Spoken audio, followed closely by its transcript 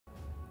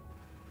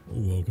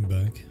Welcome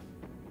back.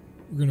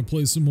 We're going to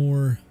play some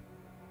more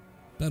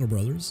Battle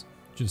Brothers,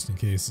 just in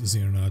case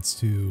Xenonauts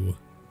 2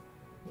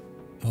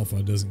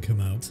 Alpha doesn't come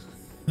out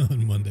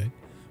on Monday.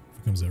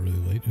 If it comes out really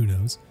late, who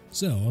knows.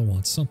 So I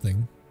want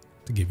something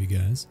to give you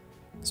guys.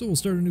 So we'll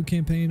start a new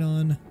campaign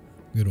on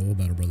good old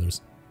Battle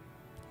Brothers.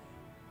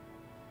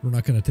 We're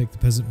not going to take the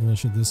Peasant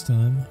Militia this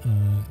time.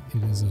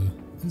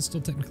 It's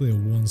still technically a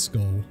one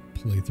skull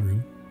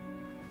playthrough.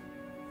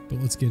 But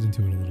let's get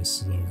into it a little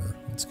slower.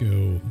 Let's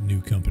go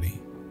new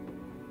company.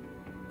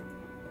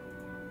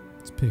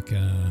 Let's pick,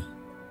 yeah,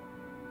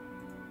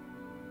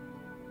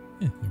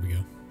 there we go.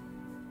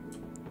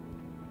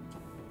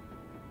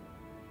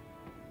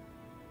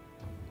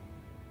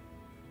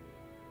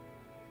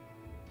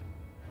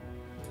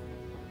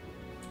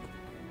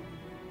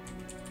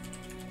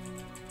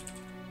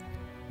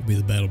 We'll be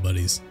the battle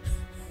buddies.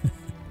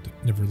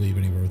 Never leave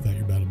anywhere without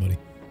your battle buddy.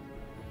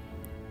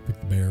 Pick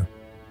the bear.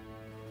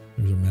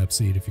 There's our map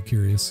seed if you're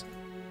curious.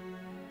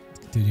 Let's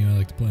continue. I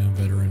like to play on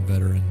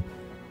veteran.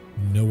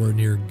 Nowhere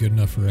near good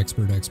enough for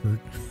expert.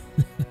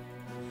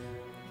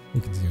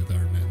 We'll continue with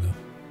Iron Man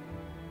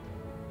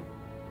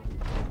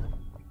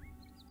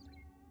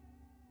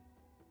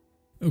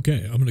though.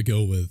 Okay, I'm going to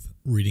go with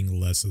reading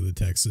less of the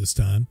text this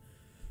time.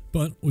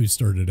 But we've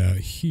started out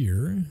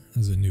here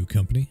as a new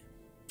company.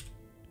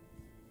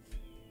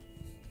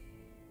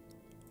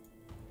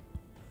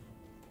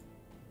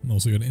 I'm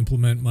also going to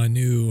implement my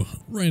new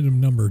random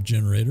number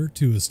generator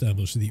to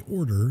establish the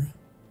order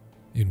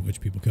in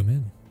which people come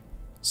in.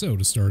 So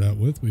to start out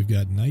with, we've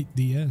got Knight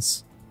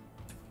DS.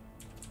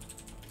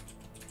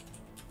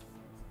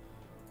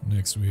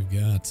 Next we've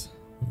got,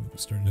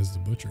 starting as the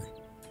Butcher,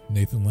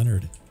 Nathan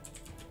Leonard.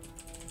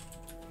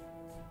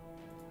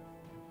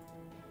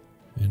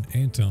 And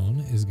Anton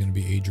is going to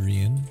be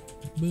Adrian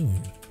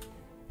Boone.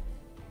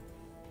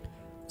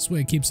 This way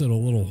it keeps it a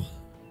little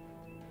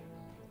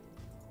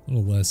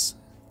less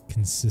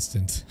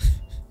consistent.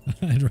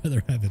 I'd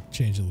rather have it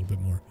change a little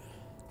bit more.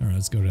 Alright,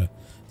 let's go to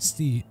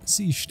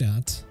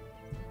Seestadt.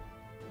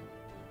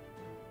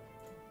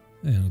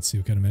 And let's see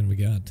what kind of men we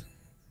got.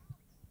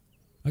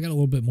 I got a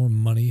little bit more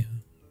money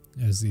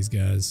as these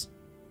guys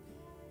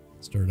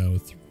started out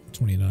with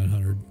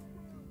 2,900.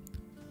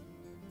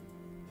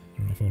 I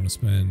don't know if I want to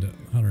spend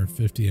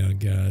 150 on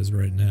guys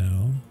right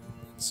now.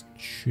 Let's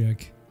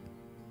check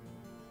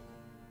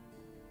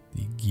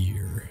the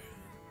gear.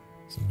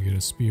 So I'm going to get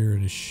a spear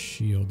and a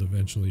shield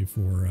eventually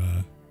for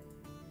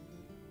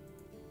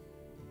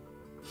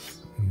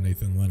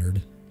Nathan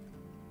Leonard.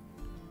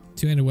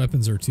 Two-handed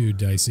weapons are too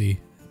dicey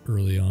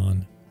early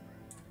on.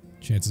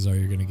 Chances are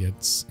you're gonna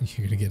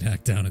get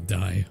hacked down and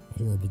die a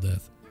horrible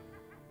death.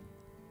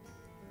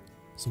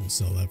 So we'll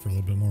sell that for a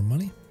little bit more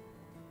money.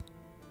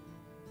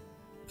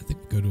 I think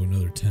we'll go to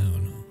another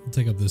town. We'll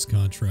take up this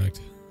contract.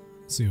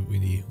 See what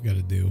we got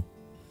to do.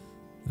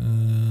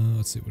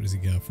 Let's see, what does he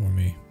got for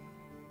me?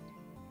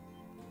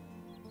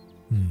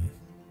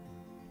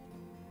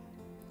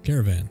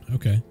 Caravan.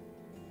 Okay.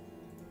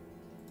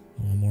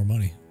 I want more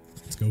money.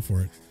 Let's go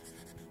for it.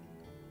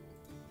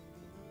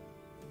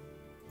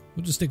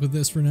 We'll just stick with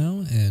this for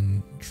now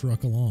and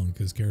truck along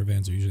because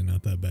caravans are usually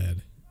not that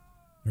bad.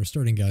 Our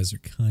starting guys are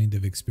kind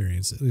of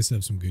experienced. At least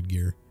have some good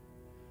gear.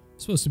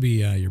 It's supposed to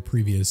be your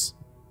previous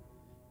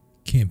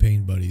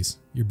campaign buddies,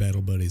 your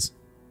battle buddies.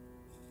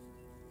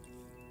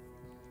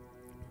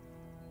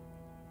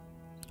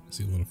 I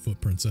see a lot of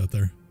footprints out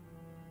there.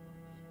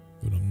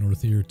 Going up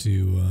north here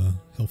to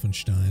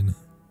Helfenstein,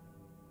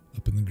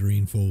 up in the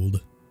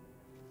Greenfold.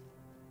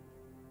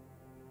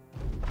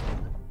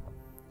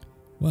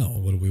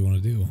 Well, what do we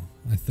want to do?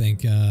 I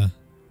think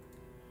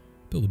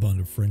build a bond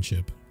of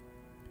friendship.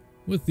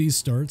 With these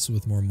starts,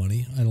 with more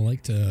money, I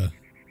like to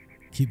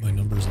keep my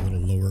numbers a little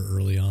lower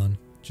early on,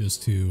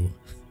 just to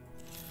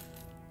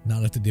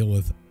not have to deal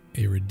with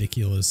a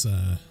ridiculous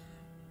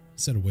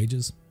set of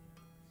wages.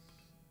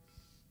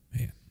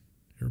 Man,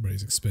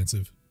 everybody's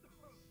expensive.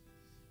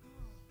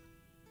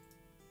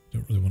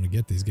 Don't really want to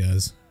get these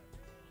guys.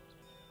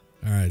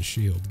 Alright,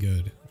 shield,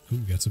 good. Ooh,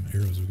 we got some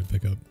arrows we can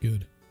pick up,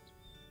 good.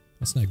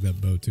 I'll snag that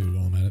bow too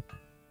while I'm at it.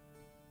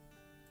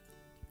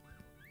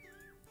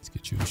 Let's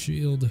get you a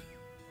shield.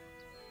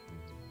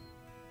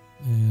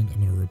 And I'm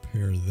going to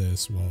repair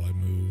this while I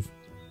move.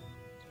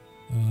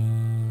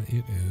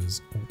 It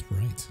is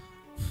alt-right.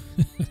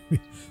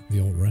 The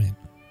alt-right.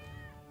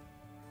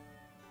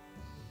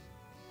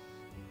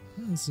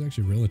 Well, this is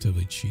actually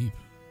relatively cheap.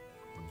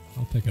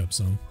 I'll pick up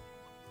some.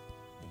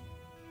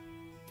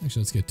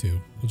 Actually, let's get two.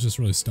 We'll just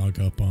really stock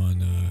up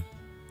on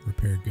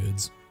repair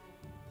goods.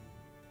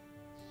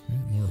 Okay,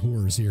 more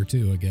horrors here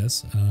too, I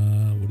guess.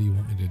 What do you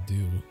want me to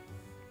do?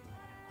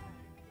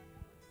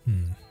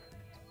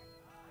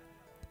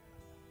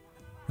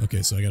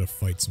 Okay, so I gotta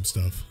fight some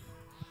stuff.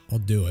 I'll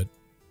do it.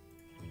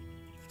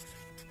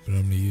 But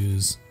I'm gonna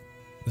use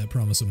that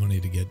promise of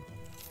money to get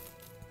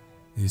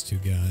these two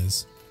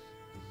guys.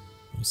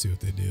 We'll see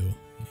what they do.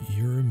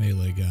 You're a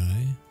melee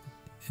guy,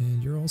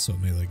 and you're also a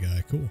melee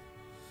guy. Cool.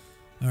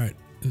 Alright,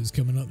 who's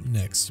coming up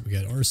next? We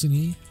got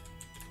Arsony.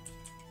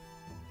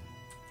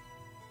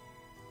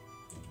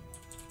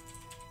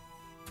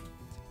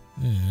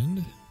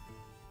 And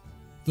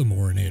the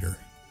Morinator.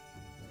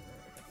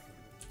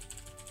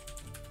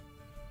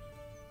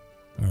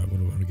 Alright, what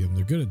do I want to give them?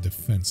 They're good at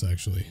defense,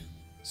 actually.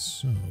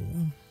 So,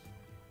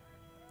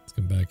 let's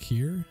come back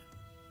here.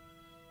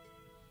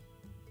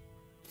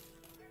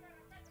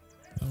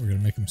 Oh, we're going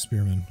to make them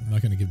spearmen. I'm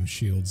not going to give them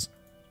shields.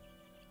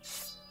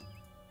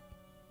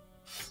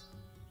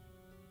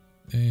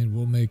 And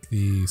we'll make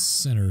the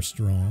center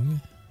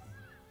strong.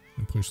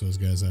 And push those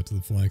guys out to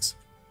the flanks.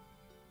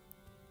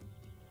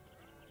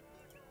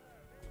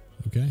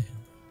 Okay.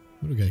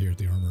 What do we got here at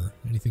the armor?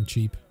 Anything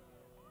cheap?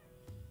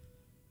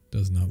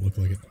 Does not look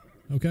like it.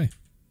 Okay.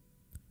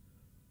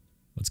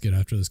 Let's get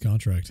after this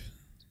contract.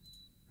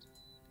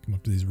 Come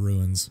up to these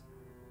ruins.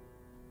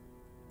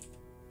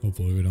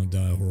 Hopefully we don't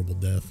die a horrible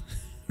death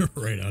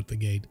right out the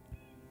gate.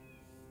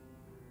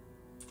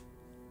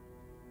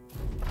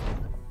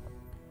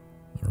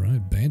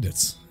 Alright,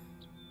 bandits.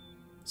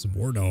 Some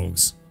war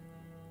dogs.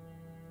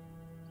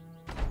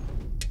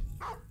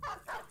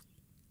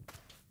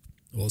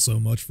 Well, so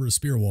much for a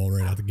spear wall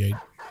right out the gate.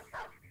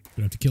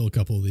 Gonna have to kill a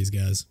couple of these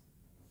guys.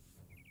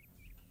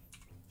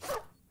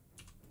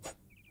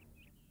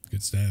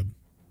 Good stab.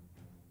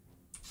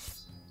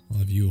 I'll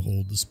have you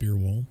hold the spear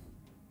wall.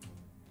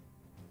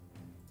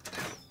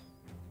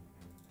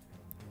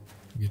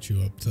 Get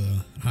you up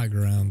to high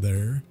ground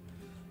there,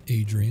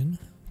 Adrian.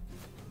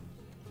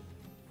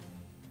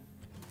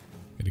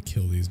 Gotta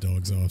kill these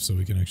dogs off so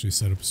we can actually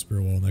set up a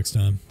spear wall next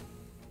time.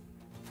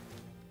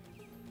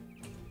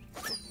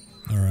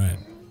 Alright.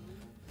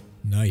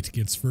 Knight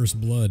gets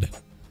first blood.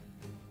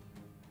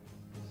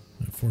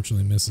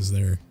 Unfortunately misses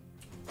there.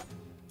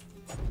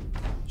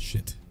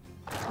 Shit.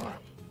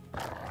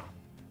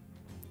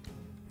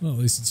 Well, at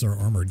least it's our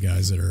armored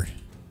guys that are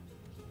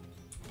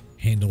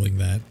handling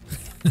that.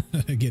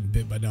 Getting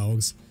bit by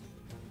dogs.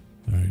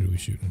 Alright, who are we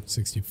shooting?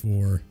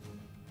 64.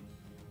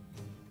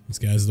 This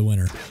guy's the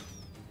winner.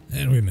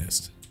 And we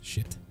missed.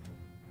 Shit.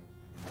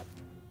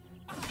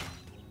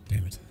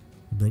 Damn it.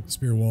 I broke the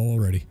spear wall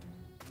already.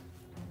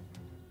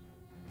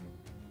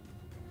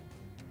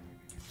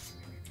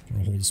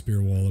 I'll hold the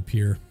spear wall up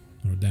here.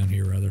 Or down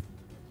here, rather.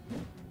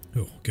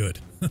 Oh, good.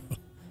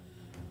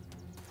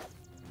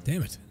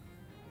 Damn it.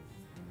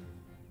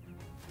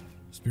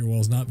 Spear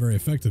wall's not very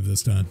effective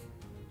this time.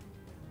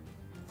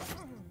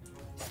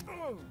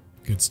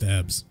 Good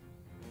stabs.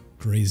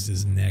 Grazed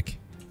his neck.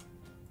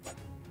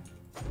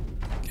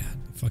 God,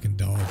 fucking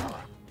dog.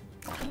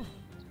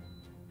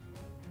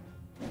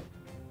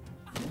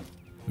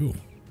 Ooh.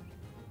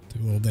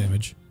 Took a little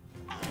damage.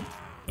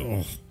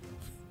 Oh.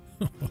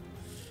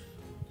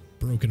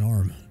 Broken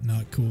arm.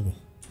 Not cool.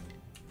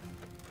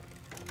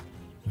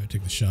 I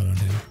take the shot on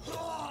him.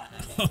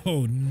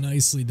 Oh,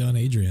 nicely done,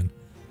 Adrian.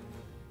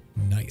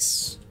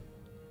 Nice.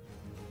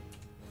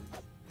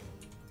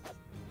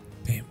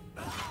 Damn.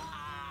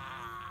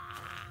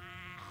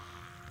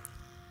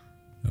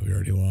 Oh, we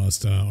already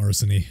lost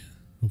Arseny.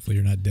 Hopefully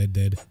you're not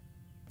dead.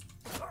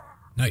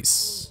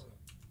 Nice.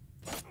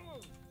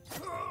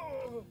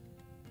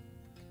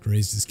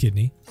 Grazed his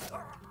kidney.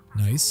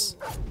 Nice.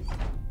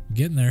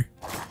 Getting there.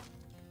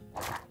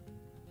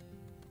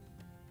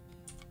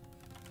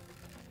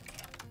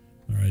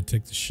 Alright,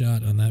 take the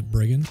shot on that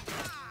brigand.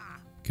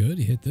 Good,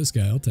 he hit this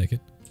guy. I'll take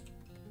it.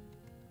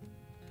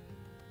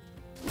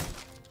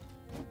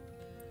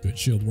 Good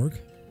shield work.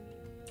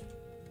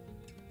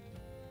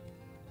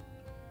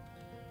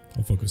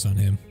 I'll focus on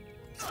him.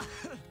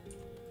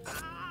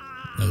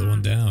 Another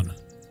one down.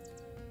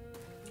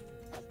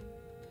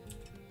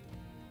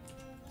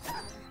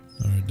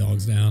 Alright,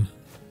 dog's down.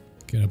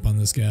 Get up on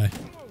this guy.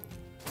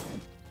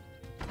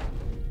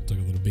 Took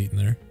a little beating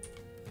there.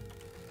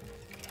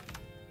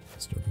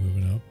 Start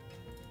moving up.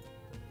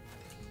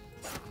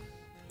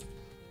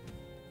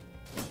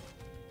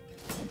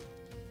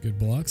 Good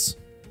blocks.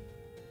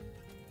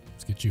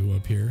 Let's get you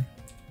up here.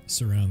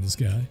 Surround this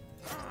guy.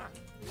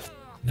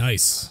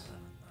 Nice.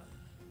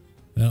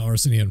 Well,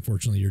 Arseny,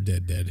 unfortunately, you're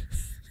dead.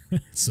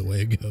 That's the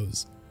way it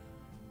goes.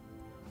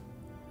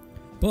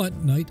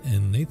 But Knight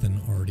and Nathan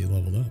already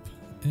leveled up.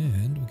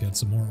 And we got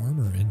some more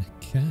armor and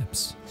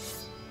caps.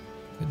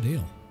 Good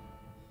deal.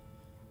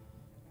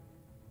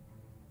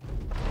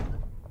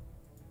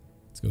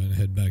 Let's go ahead and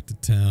head back to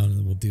town and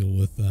then we'll deal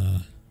with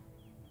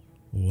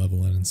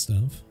leveling and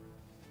stuff.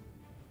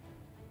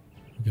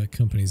 We got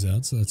companies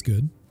out, so that's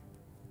good.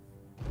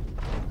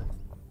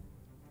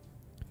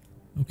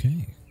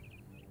 Okay.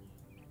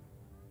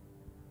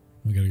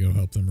 We gotta go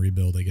help them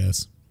rebuild, I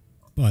guess.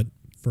 But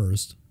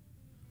first,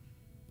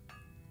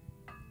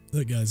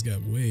 that guy's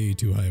got way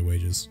too high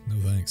wages. No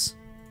thanks.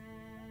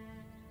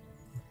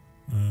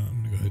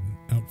 I'm gonna go ahead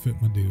and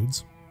outfit my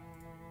dudes.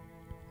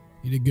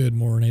 You did good,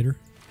 Morinator.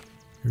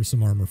 Here's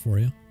some armor for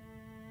you.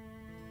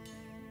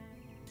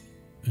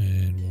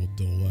 And we'll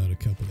dole out a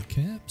couple of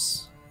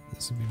caps.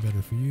 This will be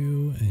better for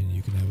you, and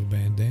you can have a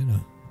bandana.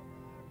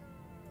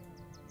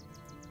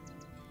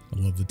 I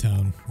love the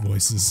town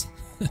voices.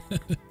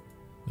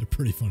 They're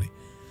pretty funny.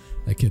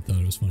 That kid thought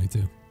it was funny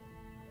too.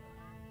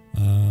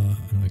 I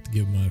like to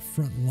give my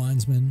front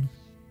linesmen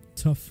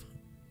tough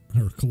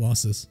or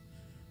Colossus.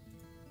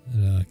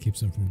 It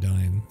keeps him from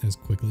dying as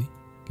quickly.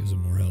 Gives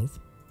him more health.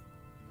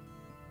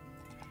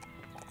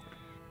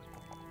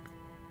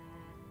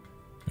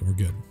 And we're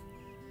good.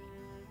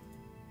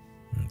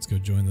 Alright, let's go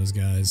join those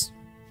guys.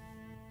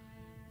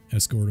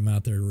 Escort them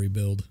out there to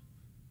rebuild.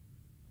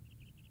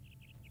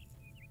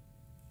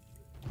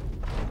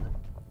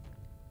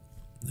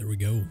 There we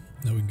go.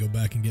 Now we can go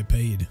back and get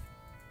paid.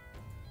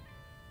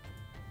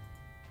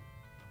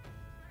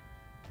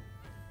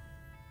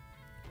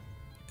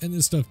 And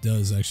this stuff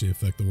does actually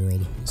affect the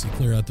world. So you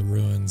clear out the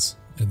ruins,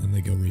 and then they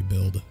go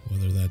rebuild.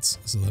 Whether that's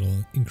so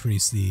that'll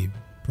increase the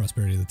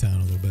prosperity of the town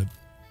a little bit.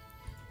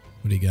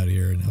 What do you got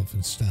here in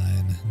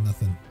Helfenstein?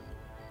 Nothing.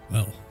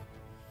 Well,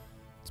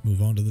 let's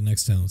move on to the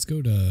next town. Let's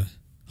go to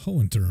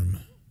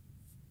Hohenturm.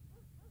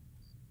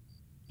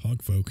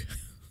 Hogfolk.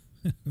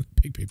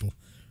 Pig people.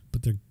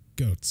 But they're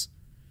goats.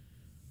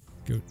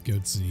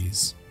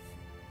 Goatsies.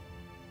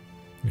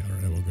 Yeah,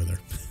 alright, I will go there.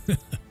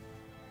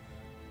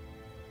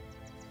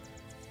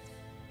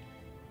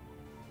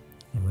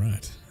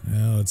 Alright.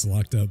 Well, it's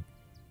locked up.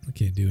 I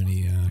can't do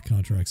any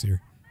contracts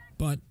here.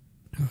 But,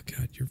 oh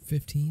god, you're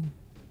 15?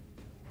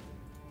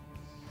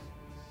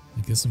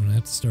 I guess I'm gonna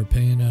have to start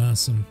paying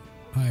some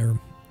higher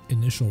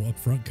initial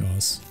upfront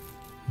costs.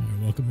 Alright,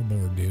 welcome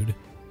aboard, dude.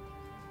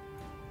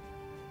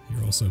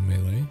 You're also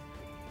melee.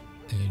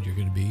 And you're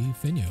gonna be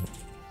Finyo.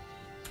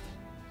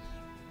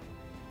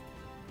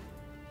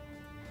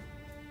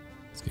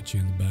 Let's get you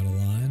in the battle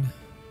line.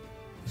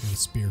 I got a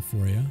spear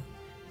for you.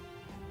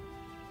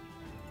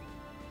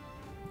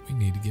 We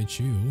need to get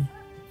you.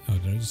 Oh,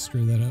 did I just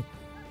screw that up?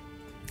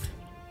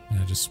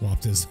 I just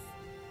swapped his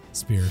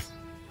spear.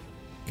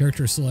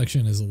 Character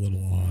selection is a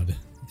little odd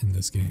in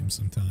this game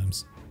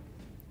sometimes.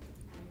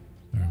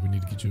 Alright, we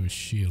need to get you a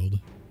shield.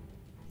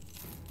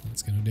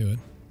 That's gonna do it.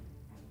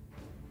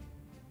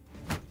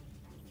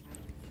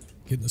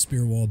 Getting the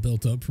spear wall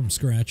built up from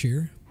scratch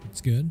here.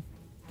 That's good.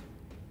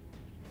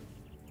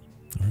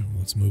 Alright, well,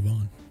 let's move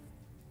on.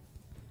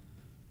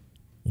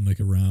 We'll make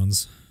a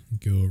rounds.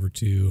 Go over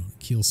to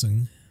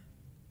Kielsing.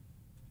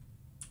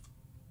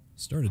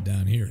 Started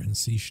down here in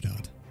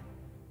Seestadt.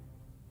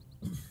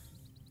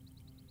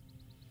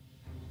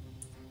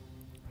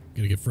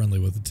 Gotta get friendly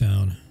with the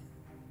town.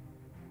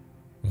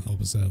 Will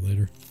help us out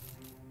later.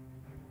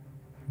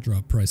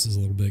 Drop prices a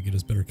little bit, get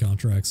us better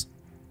contracts.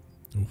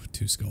 Oh,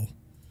 2 skull.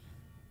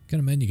 What kind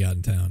of men you got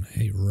in town?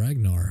 Hey,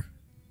 Ragnar.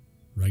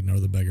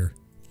 Ragnar the beggar.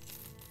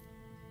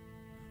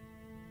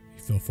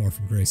 You fell far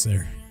from grace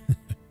there.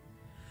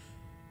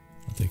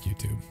 I'll take you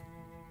too.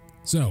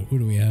 So, who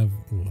do we have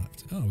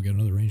left? Oh, we got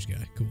another ranged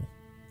guy. Cool.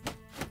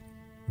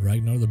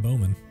 Ragnar the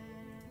bowman.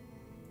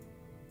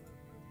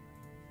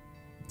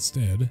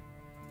 Instead,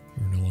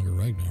 you are no longer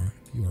Ragnar.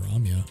 You are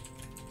Amya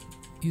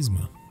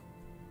Isma.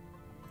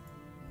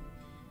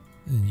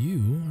 And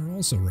you are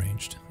also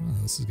ranged.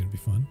 Oh, this is going to be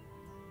fun.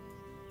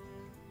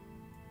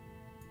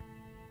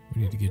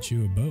 We need to get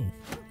you a bow.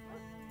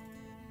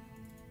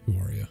 Who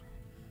are you?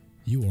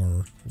 You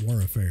are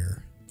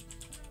Warfare.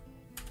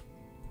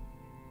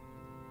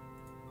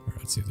 Alright,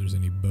 let's see if there's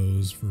any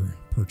bows for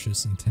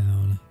purchase in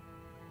town.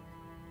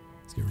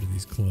 Let's get rid of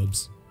these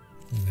clubs.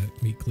 And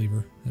that meat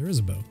cleaver. There is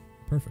a bow.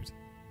 Perfect.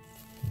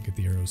 I'll get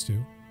the arrows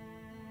too.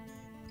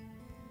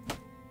 Well,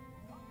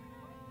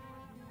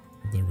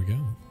 there we go.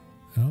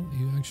 Oh,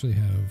 you actually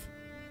have...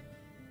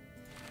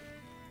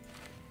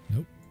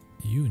 Nope.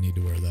 You need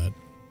to wear that.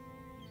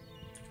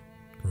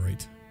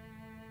 Great.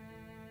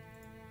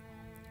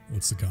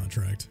 What's the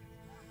contract?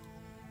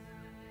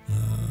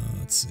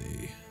 Let's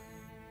see.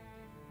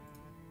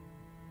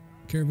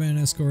 Caravan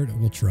escort,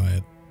 we'll try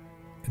it.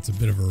 It's a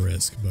bit of a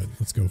risk, but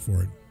let's go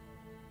for it.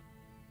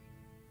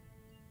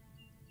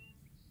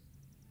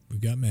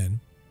 We've got men.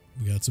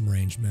 We got some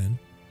ranged men.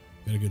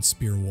 Got a good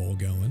spear wall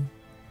going.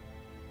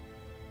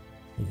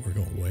 Oh, we're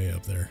going way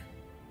up there.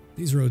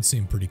 These roads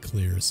seem pretty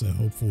clear, so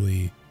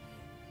hopefully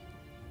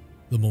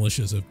the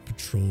militias have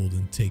patrolled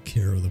and take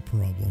care of the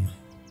problem.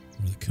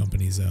 Or the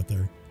companies out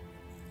there.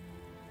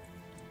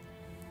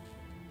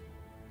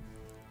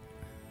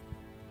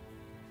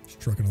 Just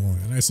trucking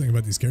along. The nice thing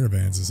about these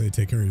caravans is they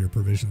take care of your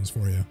provisions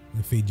for you.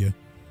 They feed you.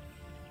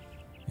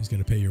 You just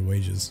gotta pay your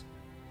wages.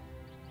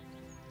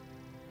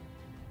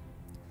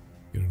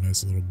 Get a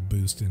nice little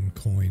boost in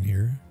coin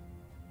here.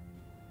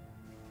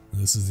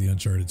 This is the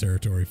uncharted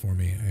territory for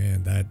me,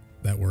 and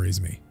that worries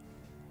me.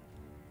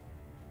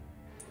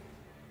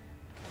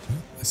 Well,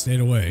 I stayed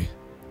away.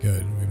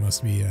 Good. We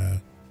must be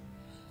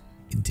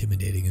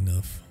intimidating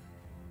enough.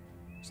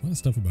 There's a lot of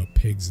stuff about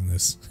pigs in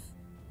this.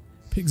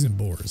 Pigs and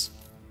boars.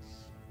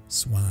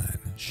 Swine.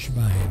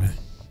 Schwein.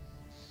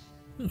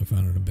 Oh, I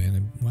found an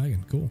abandoned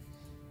wagon. Cool.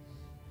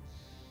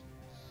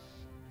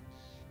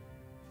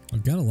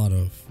 I've got a lot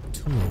of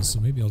tools, so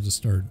maybe I'll just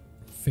start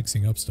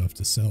fixing up stuff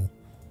to sell.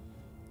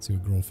 See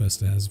what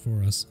Grolfesta has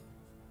for us.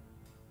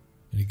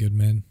 Any good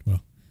men?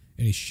 Well,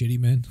 any shitty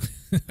men?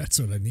 That's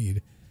what I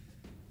need.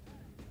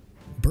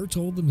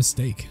 Bertold the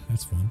Mistake.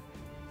 That's fun.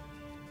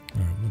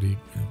 Alright, what do you...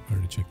 I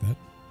already checked that.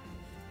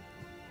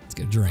 Let's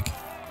get a drink.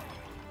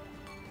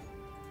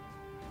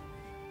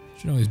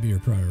 Should always be your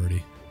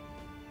priority.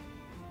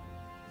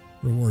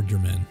 Reward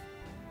your men.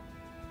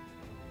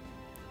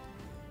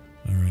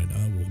 Alright,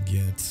 I will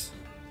get... Is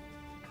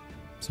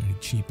there any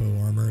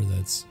cheapo armor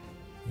that's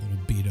a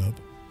little beat up?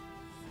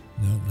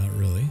 No, not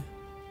really.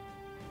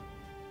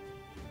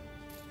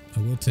 I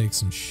will take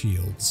some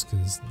shields,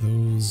 because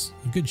those...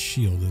 A good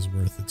shield is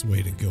worth its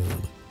weight in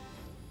gold.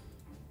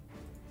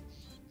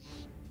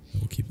 I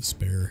will keep a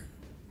spare.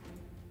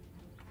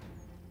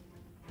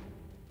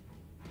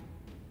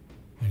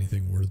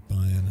 Anything worth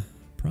buying?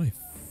 Probably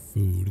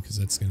food, because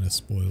that's going to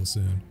spoil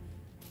soon.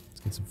 Let's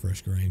get some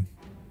fresh grain.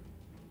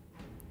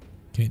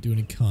 Can't do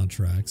any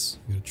contracts.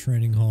 Got a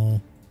training hall.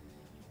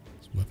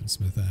 What's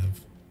weaponsmith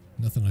have?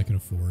 Nothing I can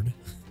afford. How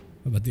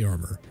about the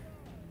armor?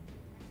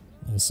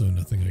 Also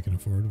nothing I can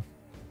afford.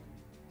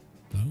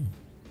 Oh.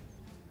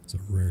 It's a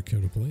rare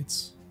coat of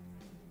plates.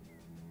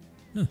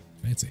 Huh,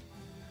 fancy.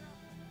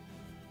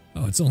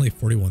 Oh, it's only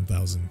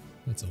 41,000.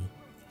 That's all.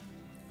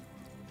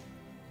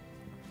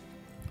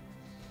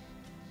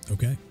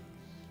 Okay.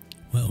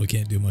 Well, we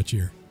can't do much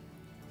here.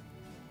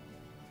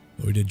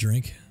 But we did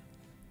drink.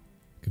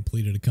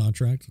 Completed a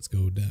contract. Let's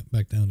go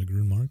back down to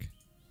Grunmark.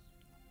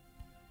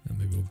 And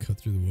maybe we'll cut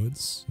through the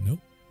woods. Nope.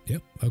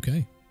 Yep.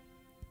 Okay.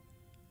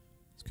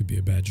 This could be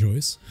a bad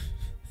choice.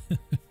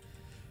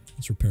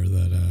 Let's repair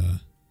that.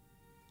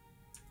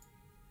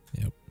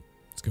 Yep.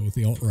 Let's go with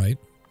the alt-right.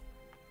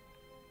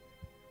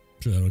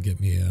 I'm sure that'll get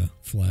me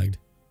flagged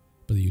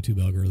by the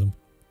YouTube algorithm.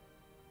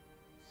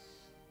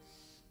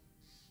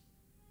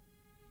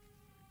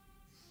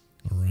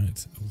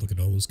 Alright. Oh, look at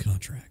all those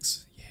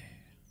contracts. Yeah.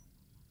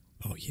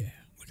 Oh yeah.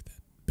 Look at that.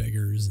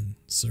 Beggars and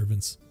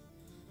servants.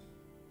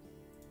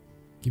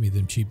 Give me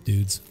them cheap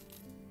dudes.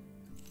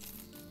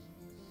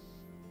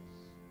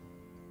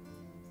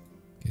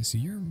 Okay, so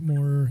you're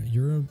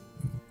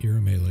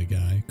a melee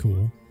guy.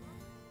 Cool.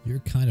 You're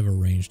kind of a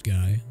ranged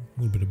guy.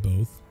 A little bit of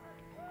both.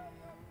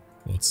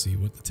 Let's see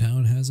what the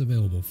town has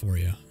available for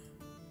you.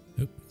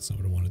 Nope, that's not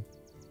what I wanted.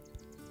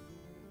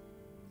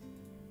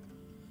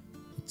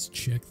 Let's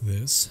check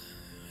this.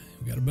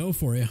 We got a bow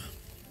for you.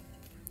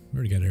 We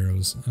already got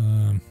arrows.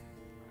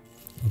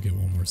 I'll get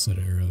one more set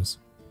of arrows.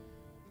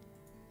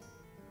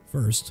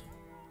 First,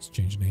 let's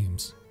change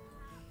names.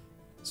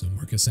 So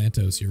Marcus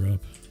Santos, you're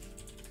up.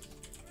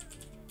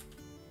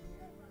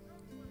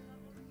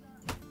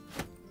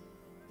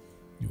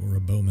 You're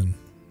a bowman.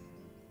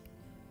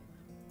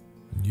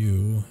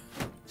 You...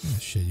 Oh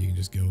shit, you can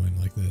just go in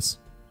like this.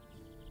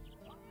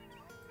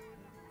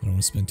 I don't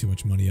want to spend too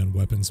much money on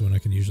weapons when I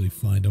can usually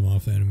find them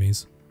off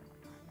enemies.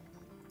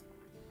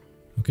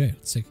 Okay,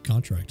 let's take a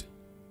contract.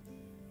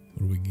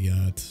 What do we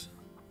got?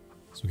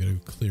 So we gotta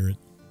clear it.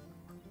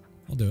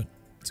 I'll do it.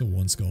 It's a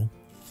 1 skull.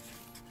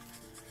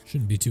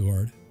 Shouldn't be too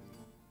hard.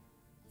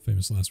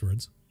 Famous last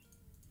words.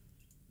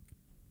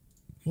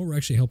 Well, we're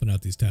actually helping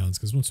out these towns,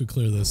 because once we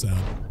clear this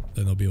out,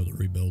 then they'll be able to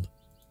rebuild.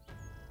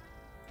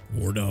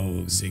 War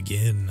dogs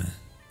again.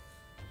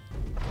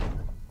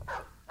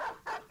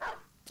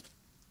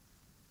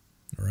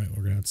 Alright,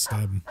 we're gonna have to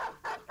stab them.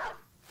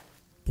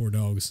 Poor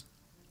dogs.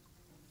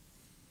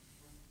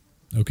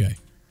 Okay.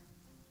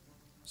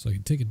 So I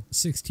can take a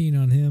 16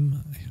 on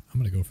him. I'm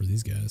gonna go for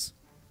these guys.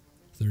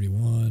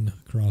 31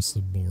 across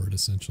the board,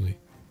 essentially.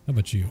 How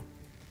about you?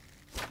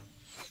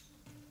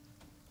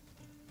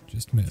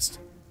 Just missed.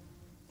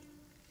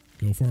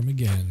 Go for him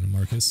again,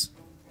 Marcus.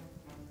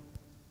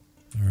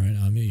 Alright,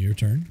 Anya, your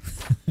turn.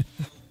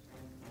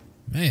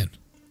 Man.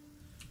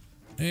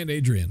 And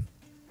Adrian.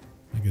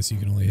 I guess you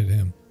can only hit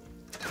him.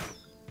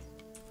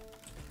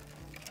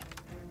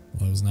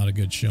 Well, that was not a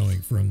good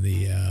showing from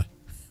the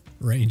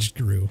ranged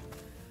crew.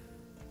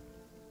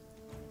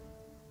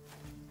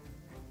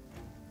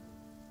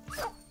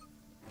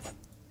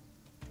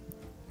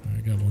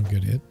 Alright, got one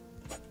good hit.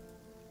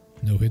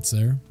 No hits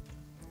there.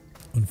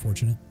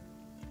 Unfortunate.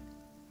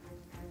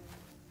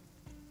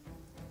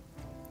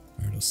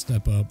 Alright, I'll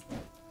step up.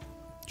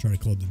 Try to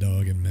club the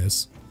dog and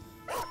miss.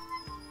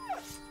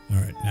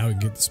 Alright, now we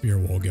can get the spear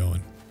wall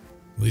going.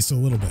 At least a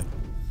little bit.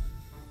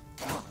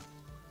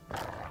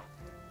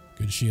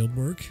 Good shield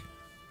work.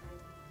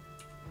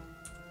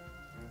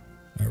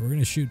 Alright, we're going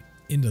to shoot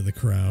into the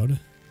crowd.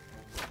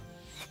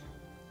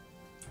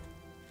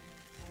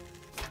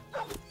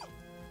 Oh,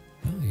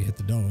 you hit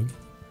the dog.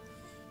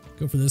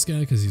 Go for this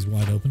guy because he's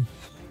wide open.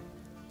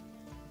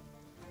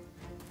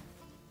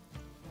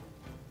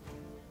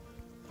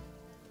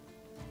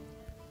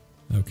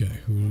 Okay,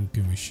 who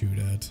can we shoot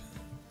at?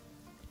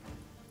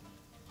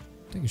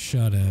 Take a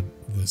shot at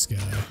this guy.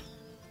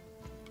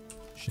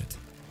 Shit.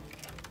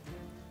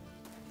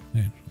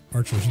 Man,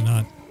 Archer's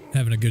not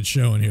having a good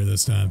show in here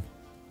this time.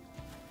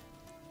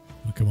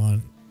 Oh, come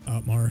on,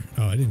 Otmar.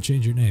 Oh, I didn't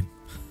change your name.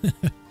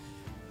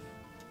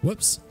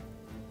 Whoops.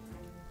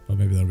 Oh,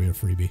 maybe that'll be a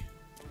freebie.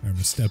 Alright, I'm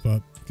gonna step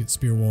up, get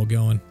spear wall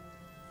going.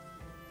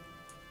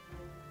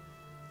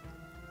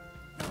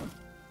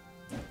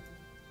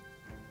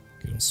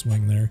 Good little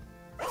swing there.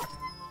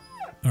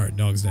 Alright,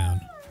 dog's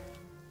down.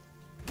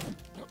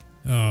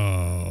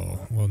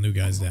 Oh, well, new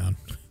guy's down.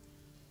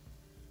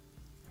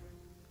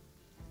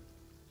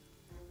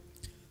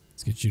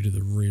 Let's get you to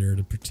the rear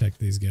to protect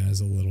these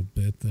guys a little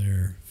bit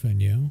there,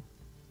 Fenyo.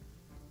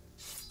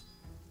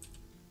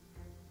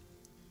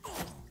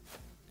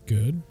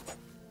 Good.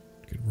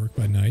 Good work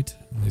by Knight.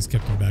 At least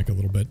kept him back a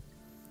little bit.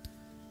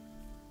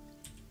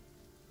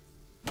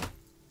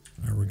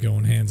 Alright, we're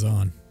going hands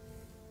on.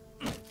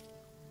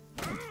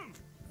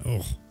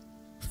 Oh.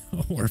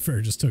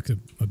 Warfare just took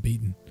a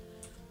beating.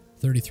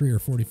 33 or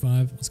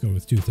 45? Let's go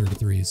with 2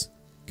 33s.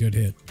 Good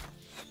hit.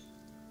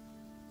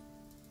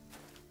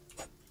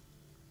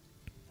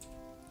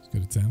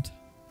 Good attempt.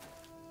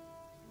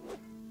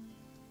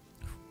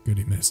 Good,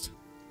 he missed.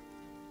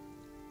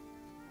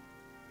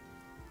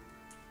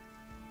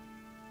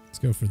 Let's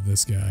go for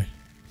this guy.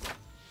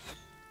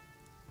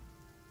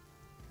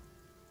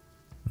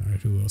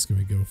 Alright, who else can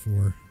we go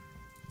for?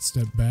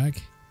 Step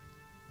back.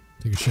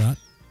 Take a shot.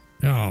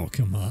 Oh,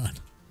 come on.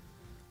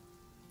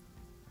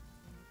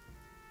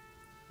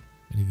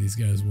 Any of these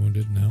guys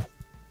wounded? No.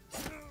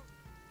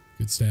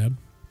 Good stab.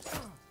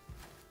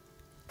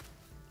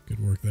 Good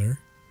work there.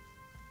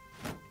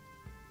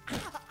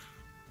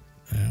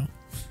 Ow.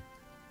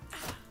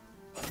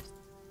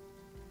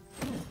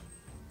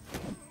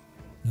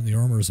 And the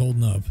armor is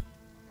holding up.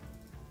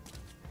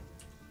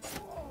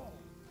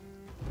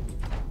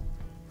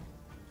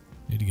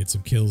 Need to get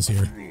some kills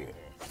here.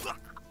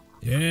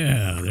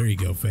 Yeah, there you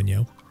go,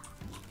 Fenyo.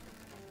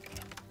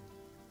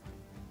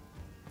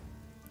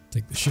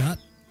 Take the shot.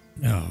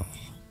 Oh.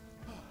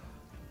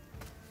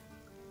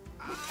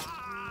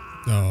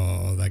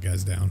 Oh, that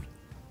guy's down.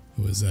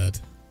 Who is that?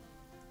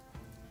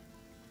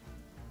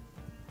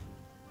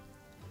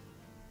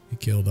 He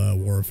killed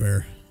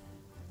Warfare.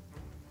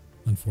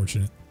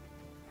 Unfortunate.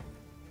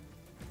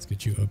 Let's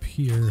get you up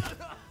here.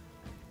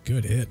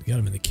 Good hit. Got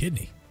him in the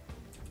kidney.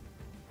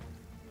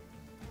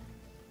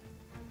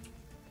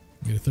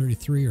 Get a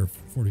 33 or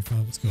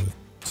 45. Let's go with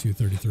 2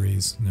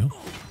 33s. No?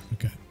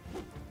 Okay.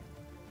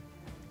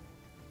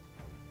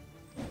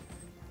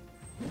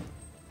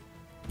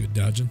 Good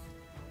dodging.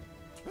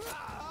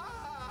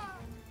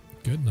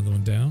 Good. Another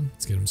one down.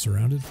 Let's get him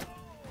surrounded.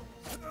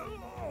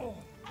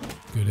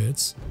 Good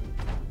hits.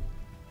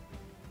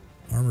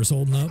 Armor's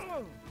holding up.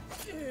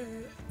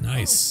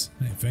 Nice.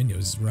 Hey,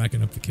 Fenyo's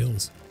racking up the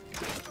kills.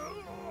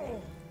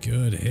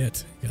 Good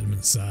hit. Got him in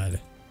the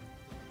side.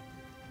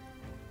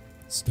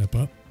 Step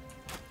up.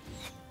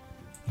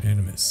 And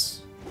a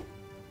miss.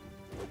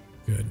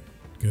 Good.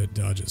 Good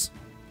dodges.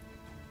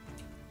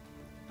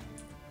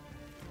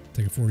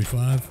 Take a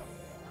 45.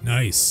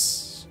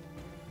 Nice.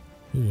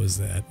 Who was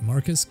that?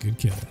 Marcus? Good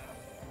kill.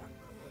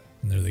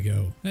 And there they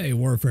go. Hey,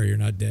 Warfare, you're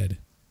not dead.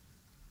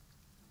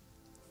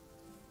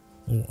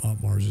 Oh,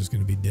 Otmar's just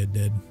going to be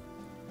dead.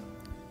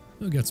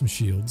 Oh, got some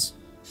shields.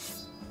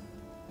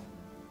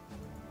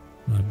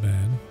 Not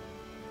bad.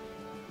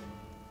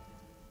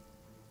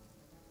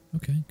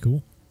 Okay,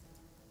 cool.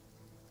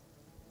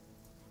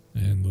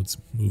 And let's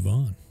move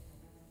on.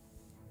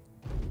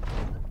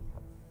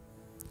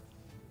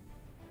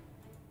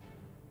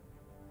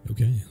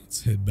 Okay,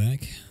 let's head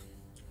back.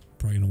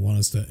 Probably going to want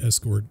us to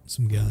escort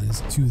some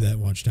guys to that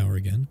watchtower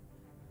again.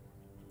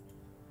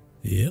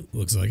 Yep,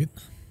 looks like it.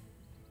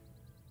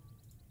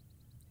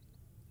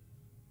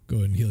 Go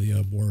ahead and heal you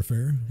up,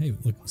 Warfare. Hey,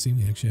 look, see,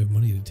 we actually have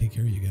money to take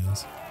care of you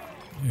guys.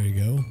 There you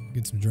go.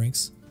 Get some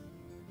drinks.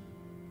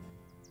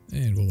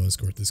 And we'll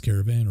escort this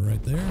caravan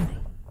right there.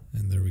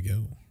 And there we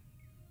go.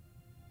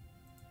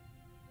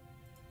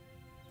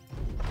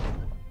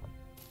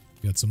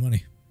 Got some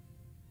money.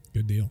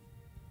 Good deal.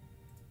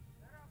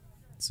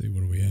 Let's see,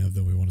 what do we have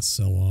that we want to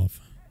sell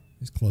off?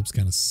 These clubs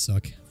kind of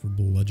suck for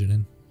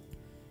bludgeoning.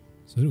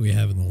 So who do we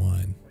have in the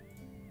line?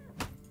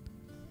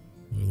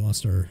 We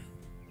lost our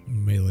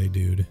melee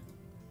dude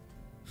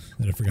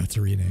that I forgot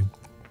to rename.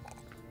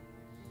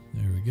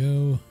 There we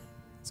go.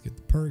 Let's get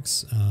the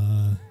perks.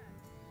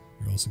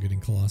 You're also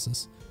getting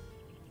Colossus.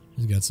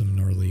 He's got some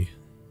gnarly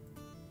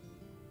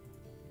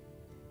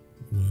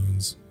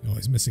wounds. Oh,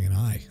 he's missing an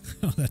eye.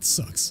 Oh, that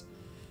sucks.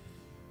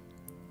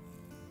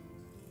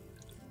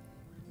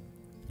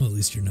 Well, at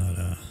least you're not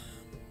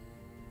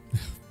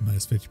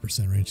minus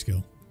 50% range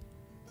skill.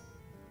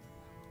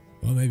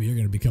 Well, maybe you're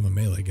going to become a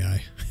melee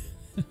guy.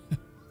 I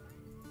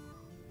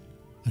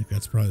think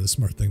that's probably the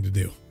smart thing to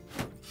do.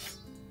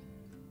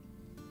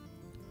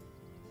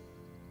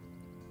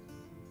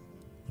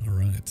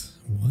 Alright,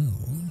 well...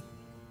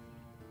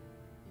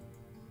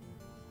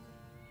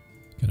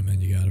 what kind of men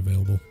you got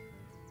available?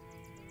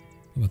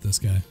 How about this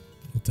guy?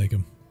 We'll take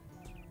him.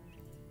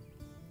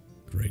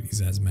 Great,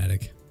 he's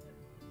asthmatic.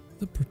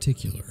 The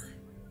particular.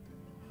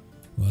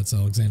 Well, that's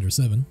Alexander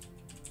 7.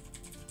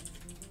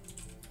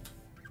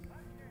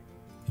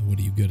 And what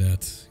are you good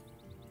at?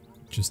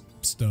 Just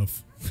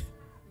stuff.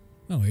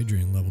 Oh,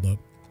 Adrian leveled up.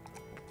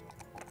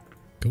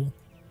 Cool.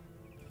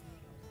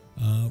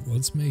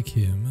 Let's make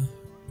him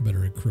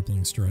better at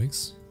crippling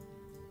strikes.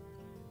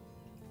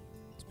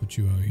 Let's put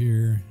you out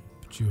here.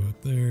 Put you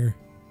out there.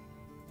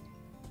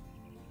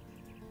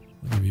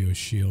 I'll give you a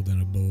shield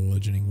and a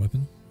bludgeoning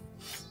weapon.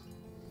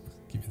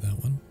 Give you that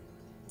one.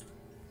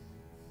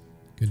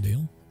 Good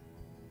deal.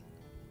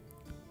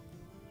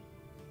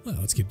 Well,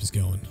 let's keep this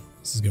going.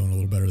 This is going a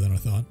little better than I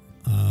thought.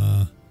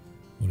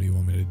 What do you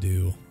want me to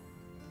do?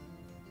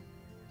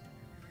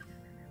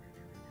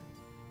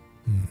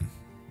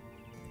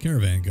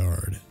 Caravan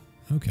guard.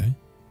 Okay.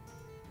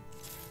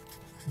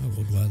 I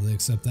will gladly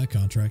accept that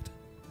contract.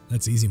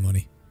 That's easy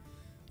money.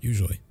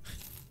 Usually.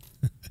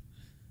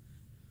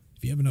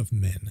 If you have enough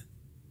men,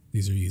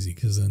 these are easy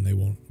because then they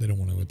don't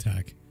want to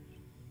attack.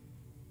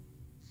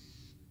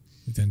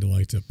 They tend to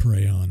like to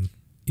prey on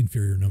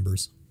inferior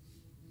numbers.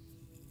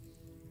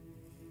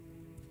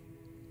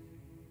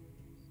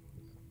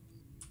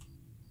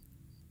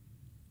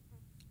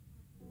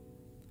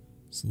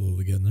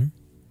 Slowly getting there.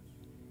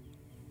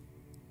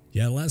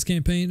 Yeah, last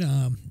campaign,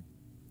 I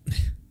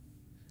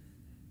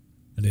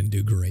didn't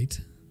do great.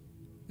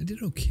 I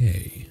did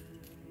okay.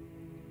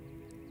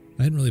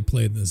 I hadn't really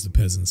played as the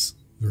peasants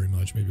very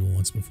much, maybe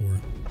once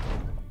before.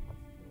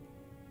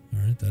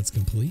 Alright, that's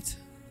complete.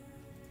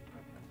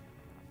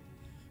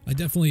 I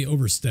definitely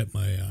overstepped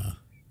my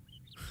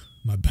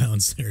my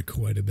bounds there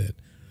quite a bit.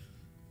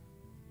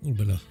 A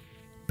little bit of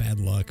bad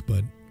luck,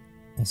 but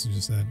also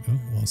just that, oh,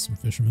 lost some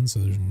fishermen, so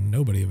there's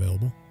nobody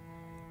available.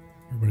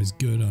 Everybody's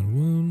good on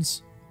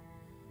wounds.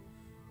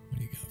 What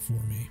do you got for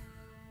me?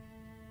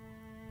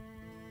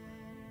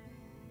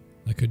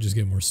 I could just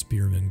get more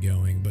spearmen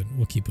going, but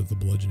we'll keep with the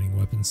bludgeoning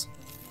weapons.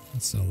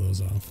 Let's sell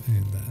those off,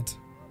 and that.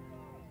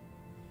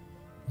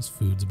 This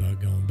food's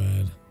about going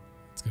bad.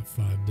 It's got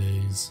 5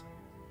 days.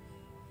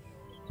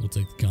 We'll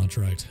take the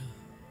contract.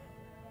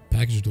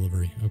 Package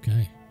delivery,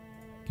 okay.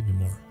 Give me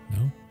more.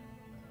 No?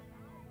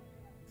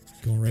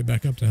 Going right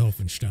back up to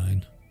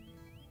Helfenstein.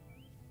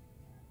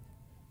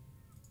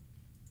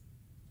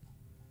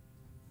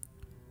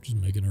 Just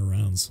making her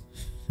rounds.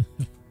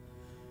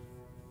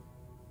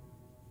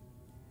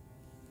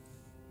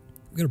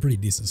 We've got a pretty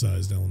decent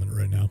sized element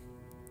right now.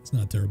 It's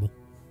not terrible.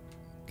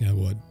 Got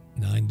what,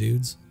 9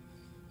 dudes?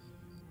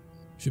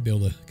 Should be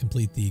able to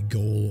complete the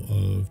goal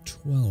of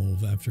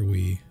 12 after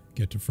we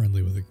get to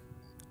friendly with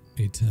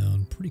a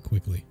town pretty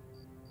quickly.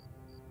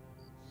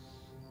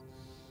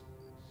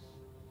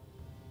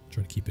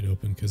 Try to keep it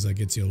open because that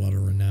gets you a lot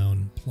of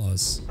renown,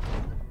 plus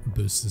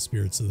boosts the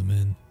spirits of the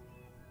men.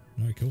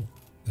 Alright, cool.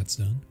 That's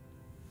done.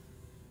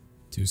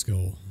 2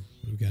 skull.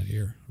 What do we got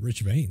here?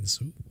 Rich veins.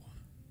 Ooh.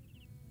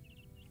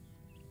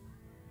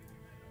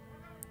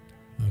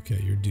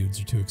 Okay, your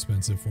dudes are too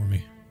expensive for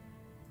me.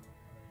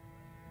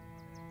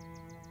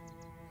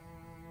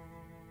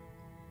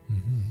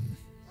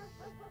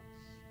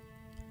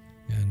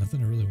 Yeah,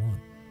 nothing I really want.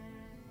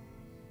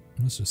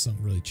 Unless just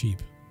something really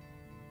cheap.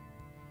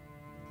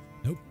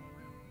 Nope.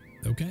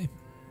 Okay.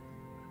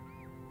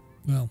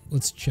 Well,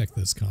 let's check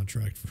this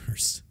contract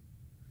first.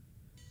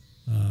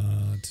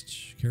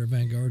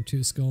 Caravan guard,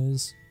 2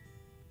 skulls.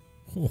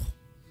 Oh,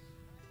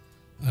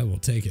 I will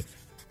take it.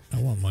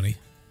 I want money.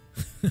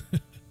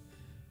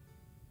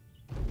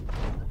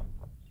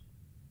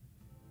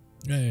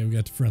 Hey, we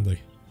got to friendly.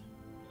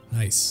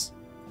 Nice.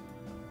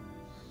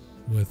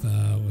 With,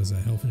 was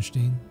that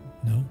Helfenstein?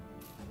 No.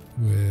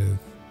 With,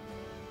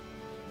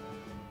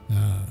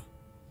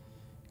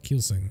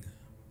 Kielsing.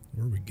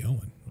 Where are we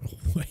going? Oh,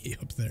 way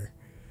up there.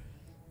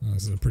 Oh,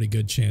 this is a pretty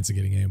good chance of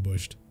getting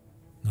ambushed.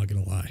 Not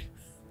gonna lie.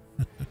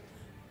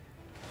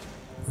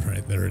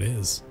 Right, there it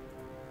is.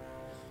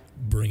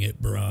 Bring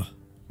it, bruh.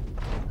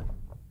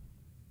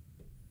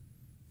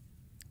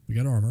 We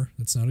got armor.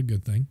 That's not a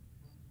good thing.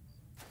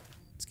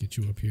 Let's get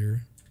you up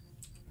here.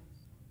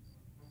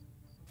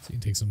 So you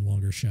can take some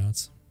longer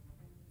shots.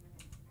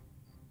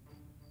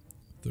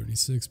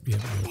 36. Yeah,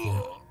 go for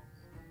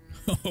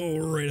it. Oh,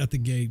 right out the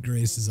gate.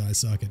 Graced his eye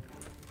socket.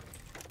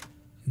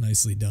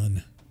 Nicely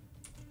done.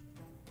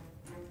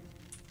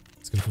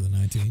 Let's go for the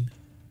 19.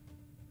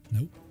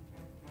 Nope.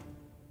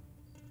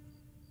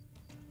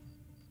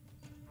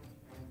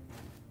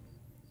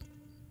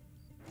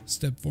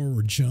 Step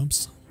forward,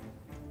 chumps.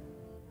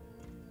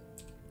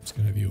 Just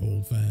gonna have you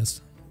hold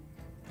fast.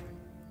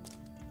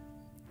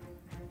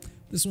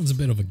 This one's a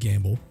bit of a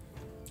gamble,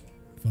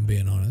 if I'm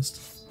being honest.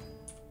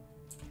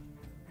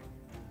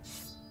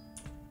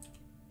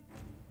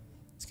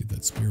 Let's get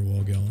that spear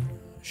wall going.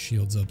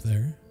 Shields up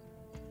there.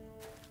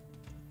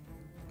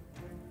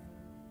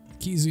 The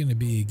key's gonna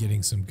be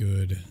getting some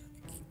good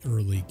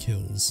early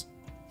kills.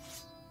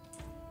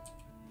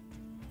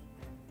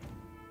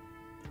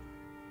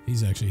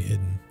 He's actually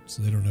hidden,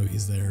 so they don't know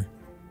he's there.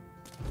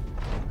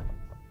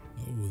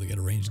 Oh, they got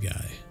a ranged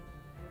guy.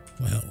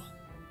 Well.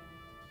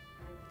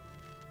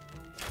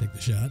 Take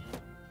the shot.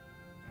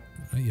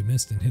 Oh, you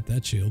missed and hit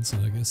that shield, so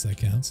I guess that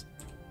counts.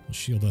 We'll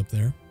shield up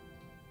there.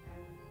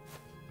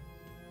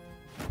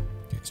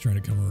 Okay, he's trying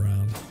to come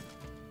around.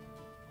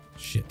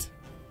 Shit.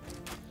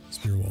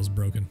 Spear wall's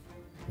broken.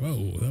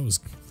 Whoa, that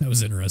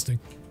was interesting.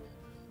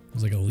 It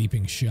was like a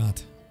leaping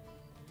shot.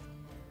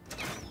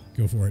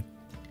 Go for it.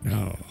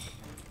 Oh.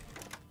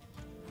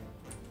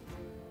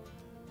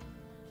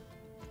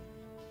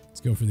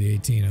 Let's go for the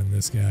 18 on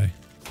this guy.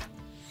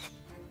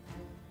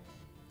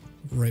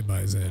 Right by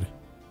his head.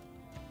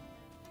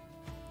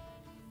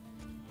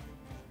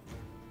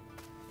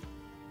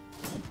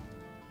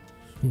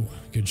 Ooh,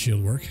 good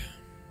shield work.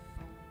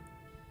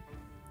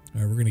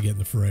 Alright, we're gonna get in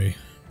the fray.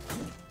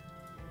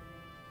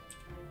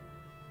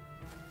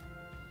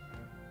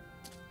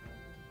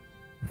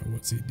 Alright,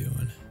 what's he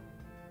doing?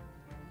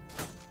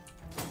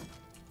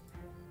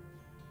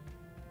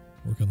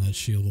 Work on that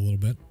shield a little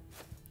bit.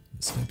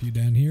 Step you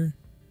down here.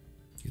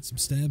 Get some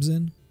stabs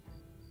in.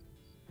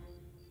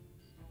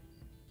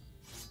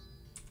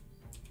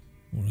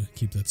 Want to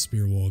keep that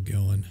spear wall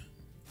going.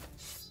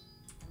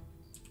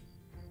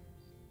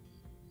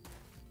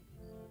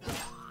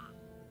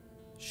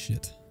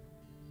 Shit.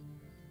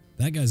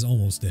 That guy's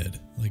almost dead.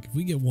 Like, if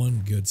we get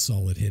one good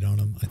solid hit on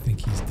him, I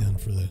think he's done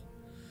for the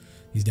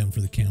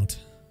count.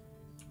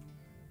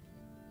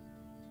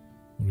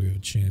 What do we have a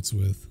chance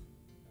with?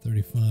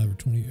 35 or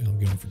 20? I'm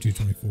going for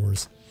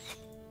 224s.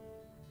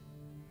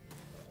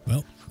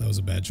 Well, that was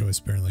a bad choice,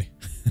 apparently.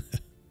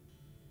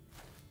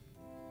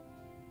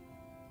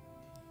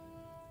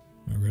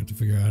 We're going to have to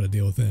figure out how to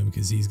deal with him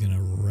because he's going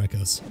to wreck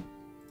us.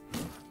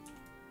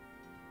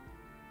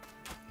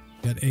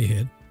 Got a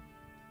hit.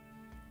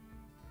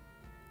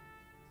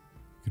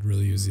 Could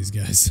really use these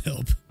guys'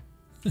 help.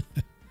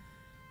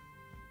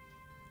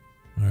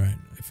 Alright,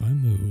 if I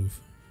move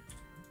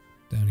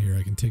down here,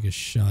 I can take a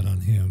shot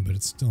on him, but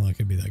it's still not going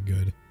to be that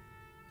good.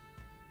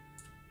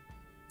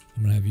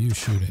 I'm going to have you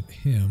shoot at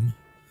him.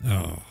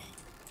 Oh.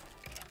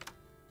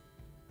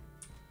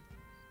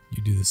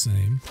 You do the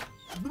same.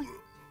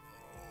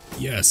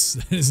 Yes,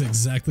 that is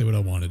exactly what I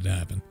wanted to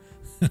happen.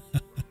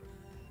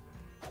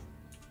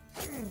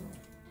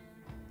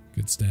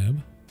 Good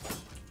stab.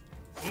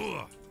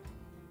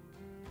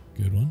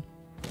 Good one.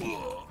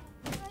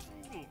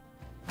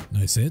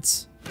 Nice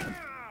hits.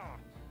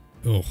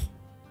 Oh.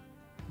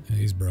 Yeah,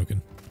 he's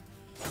broken.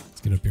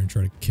 Let's get up here and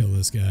try to kill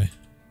this guy.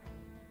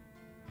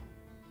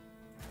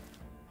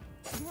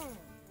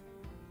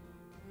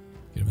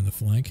 Get him in the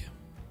flank.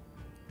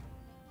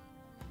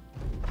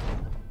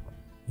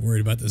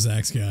 Worried about this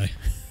axe guy.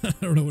 I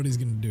don't know what he's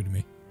going to do to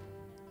me.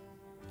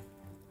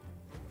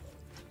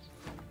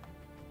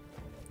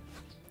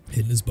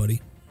 Hitting his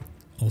buddy.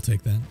 I'll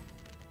take that.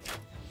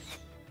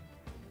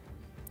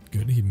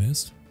 Good, he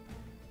missed.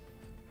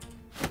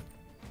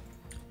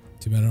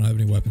 Too bad I don't have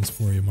any weapons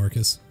for you,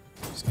 Marcus.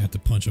 Just gonna have to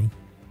punch him.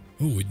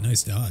 Oh,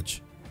 nice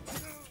dodge.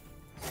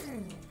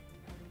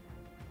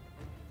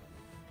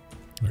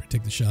 Alright,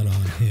 take the shot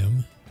on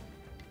him.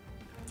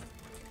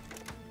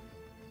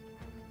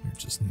 You're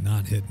just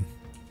not hitting.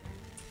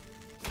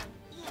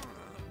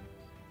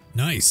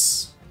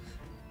 Nice!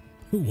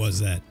 Who was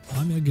that?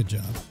 I mean, a good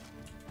job.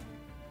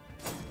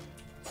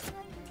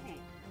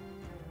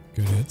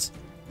 Good hits.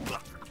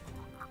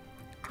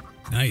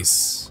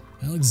 Nice!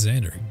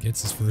 Alexander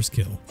gets his first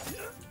kill.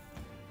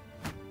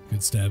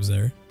 Good stabs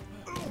there.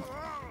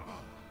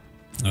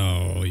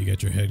 Oh, you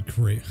got your head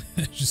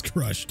just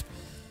crushed.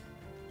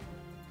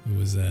 Who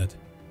was that?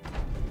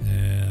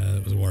 Yeah,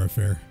 that was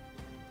Warfare.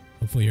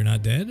 Hopefully you're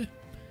not dead.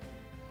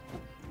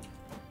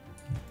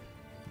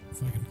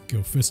 If I can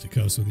go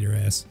fisticuffs with your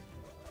ass.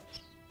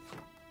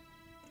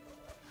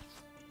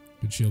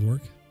 Good shield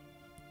work.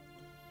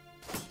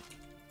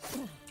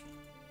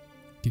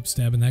 Keep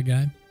stabbing that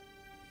guy.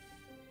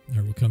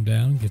 Alright, we'll come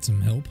down, get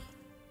some help.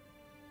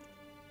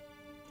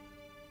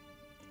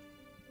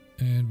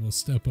 And we'll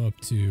step up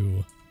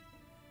to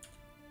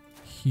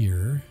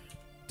here.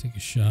 Take a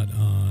shot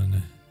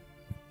on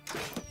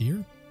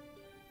here.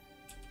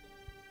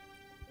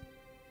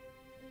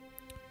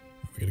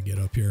 We gotta get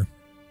up here.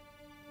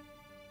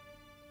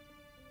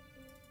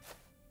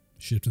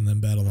 Shifting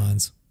them battle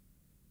lines.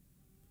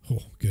 Oh,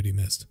 good, he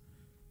missed.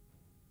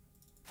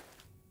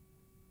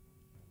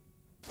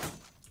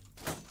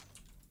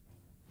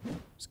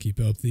 Just keep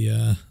up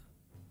the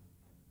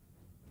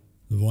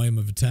volume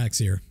of attacks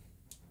here.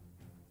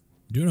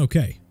 Doing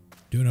okay.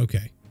 Doing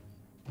okay.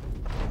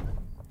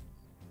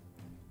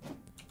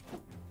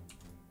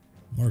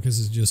 Marcus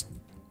is just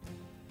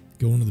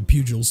going to the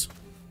pugils.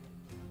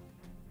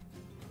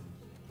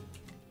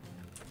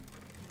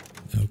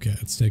 Okay,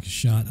 let's take a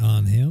shot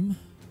on him.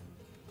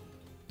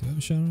 Do I have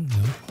a shot on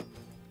him? No.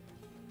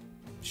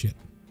 Shit.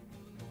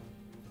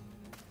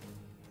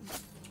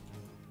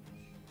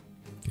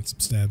 Get some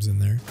stabs in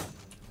there.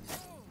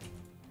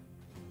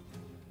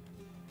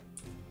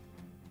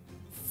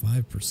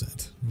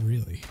 5%.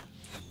 Really?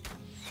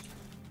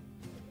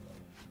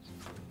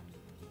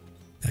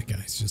 That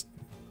guy's just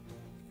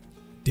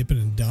dipping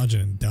and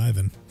dodging and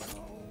diving.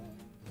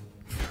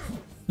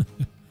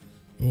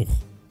 Oh.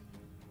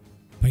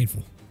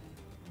 Painful.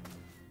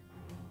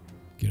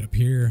 Get up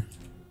here.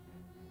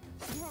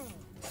 I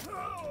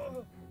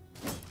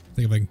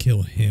think if I can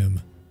kill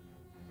him.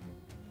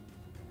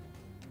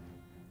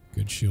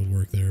 Good shield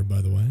work there,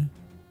 by the way.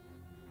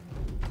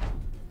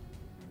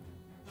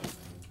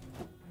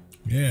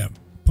 Yeah,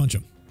 punch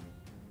him.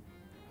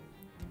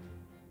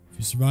 If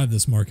you survive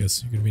this,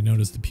 Marcus, you're going to be known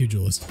as the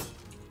pugilist.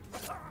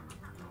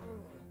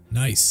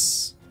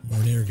 Nice.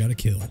 Mornair got a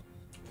kill.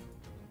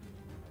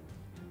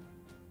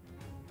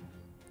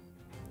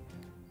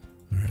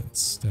 Alright,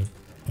 let's step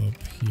up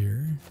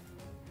here.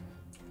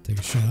 Take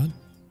a shot.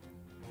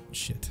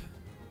 Shit.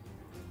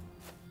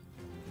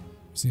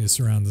 Just need to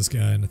surround this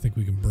guy, and I think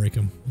we can break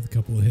him with a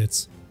couple of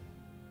hits.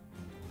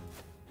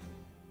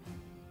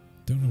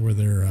 Don't know where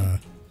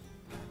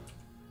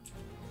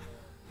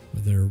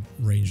their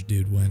ranged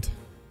dude went.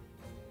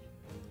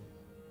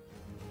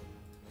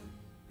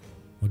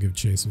 I'll give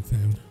chase with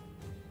him.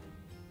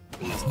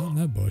 It's not in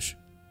that bush.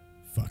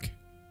 Fuck.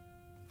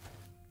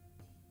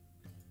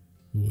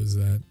 Who was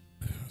that?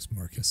 Oh, it was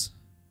Marcus.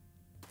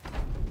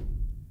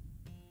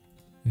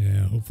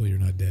 Yeah, hopefully you're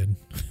not dead.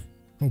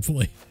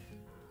 Hopefully.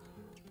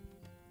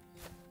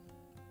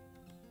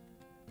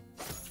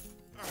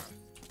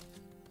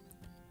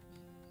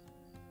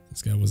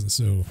 This guy wasn't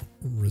so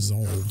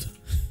resolved.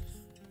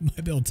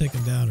 Might be able to take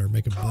him down or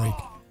make him break.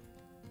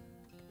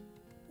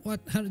 What?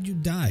 How did you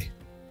die?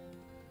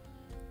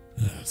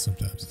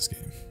 Sometimes this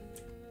game.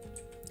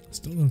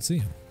 Still don't see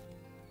him.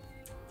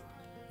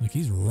 Like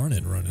he's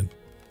running.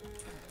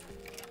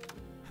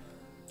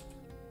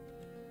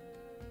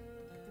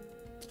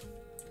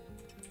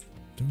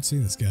 Don't see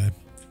this guy.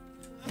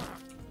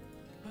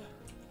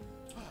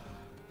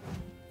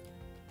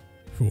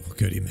 Oh,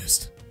 good, he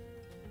missed.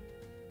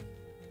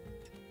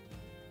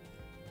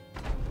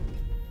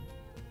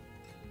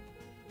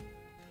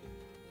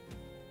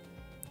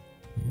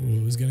 Ooh,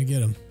 who's gonna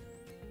get him?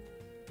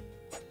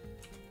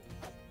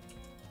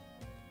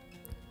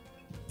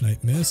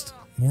 Night missed.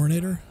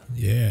 Morinator?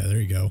 Yeah, there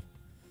you go.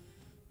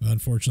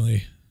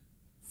 Unfortunately,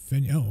 oh,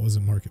 it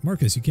wasn't Marcus.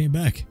 Marcus, you came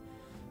back.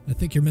 I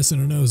think you're missing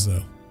a nose,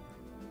 though.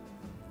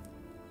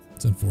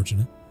 It's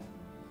unfortunate.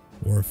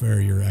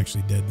 Warfare, you're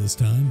actually dead this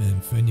time.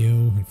 And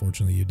Fenyo,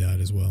 unfortunately, you died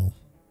as well.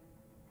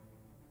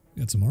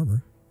 Got some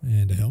armor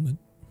and a helmet.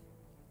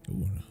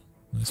 Ooh,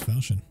 nice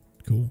falchion.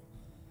 Cool.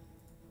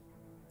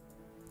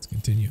 Let's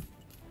continue.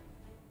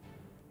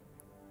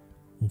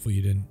 Hopefully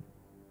you didn't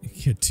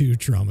get too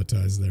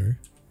traumatized there.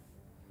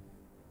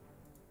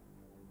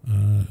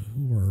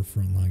 Who are our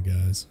frontline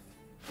guys?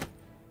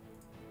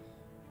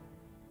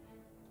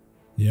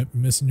 Yep,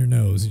 missing your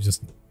nose. You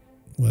just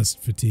less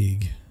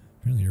fatigue.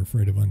 Apparently you're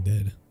afraid of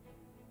undead.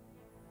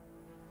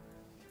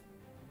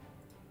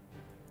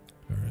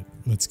 Alright,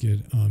 let's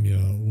get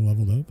Amya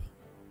leveled up.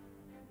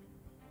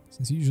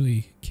 Since you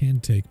usually can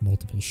take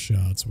multiple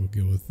shots, we'll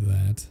go with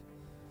that.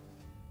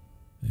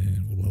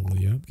 And we'll level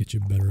you up, get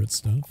you better at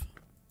stuff.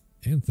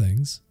 And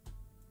things.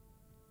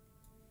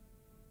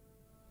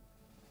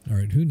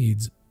 Alright, who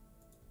needs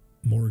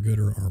more good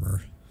or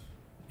armor?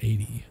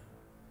 80.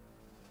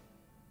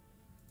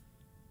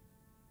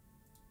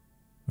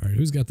 Alright,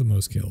 who's got the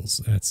most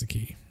kills? That's the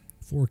key.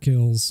 4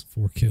 kills,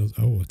 4 kills.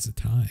 Oh, it's a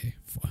tie.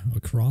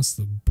 Across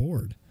the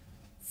board.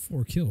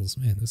 4 kills.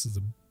 Man, this is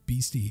a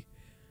beastly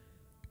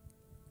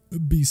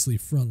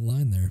front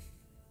line there.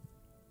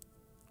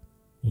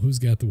 Well, who's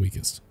got the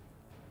weakest?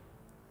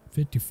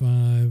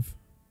 55.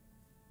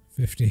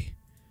 50.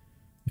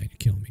 Man, you're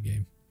killing me,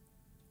 game.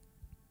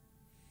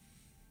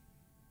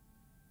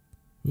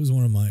 Who's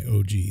one of my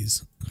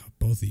OGs? Oh,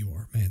 both of you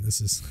are. Man,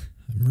 this is...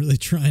 I'm really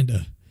trying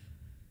to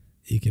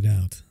eke it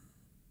out.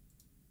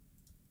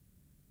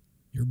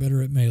 You're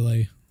better at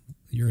melee.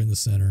 You're in the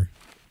center.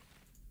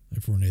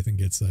 Therefore, Nathan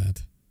gets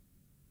that.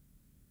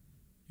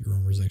 Your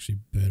armor is actually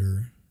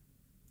better.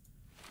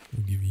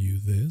 We'll give you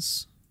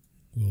this.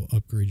 We'll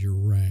upgrade your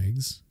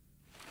rags.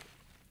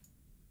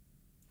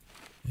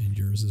 And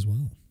yours as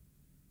well.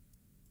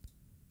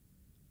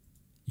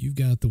 You've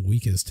got the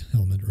weakest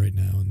helmet right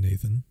now,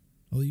 Nathan.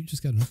 Oh, you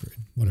just got an upgrade.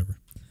 Whatever.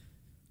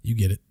 You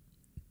get it.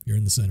 You're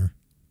in the center.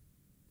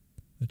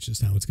 That's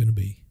just how it's going to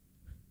be.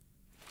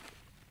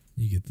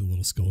 You get the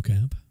little skull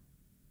cap.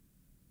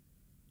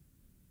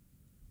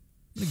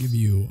 I'm going to give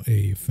you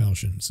a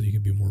falchion so you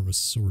can be more of a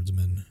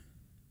swordsman.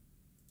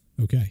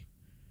 Okay.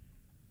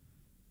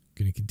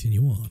 Going to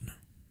continue on.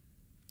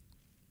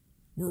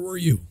 Where were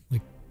you?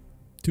 Like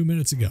 2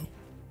 minutes ago.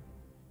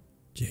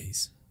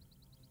 Jeez.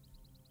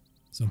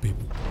 Some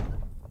people.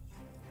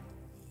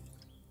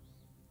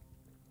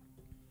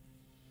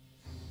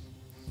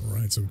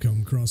 Alright, so we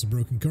come across a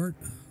broken cart.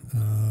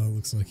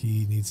 Looks like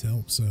he needs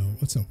help, so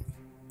let's help him.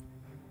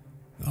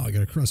 Oh, I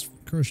got a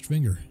crushed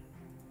finger.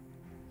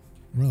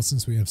 Well,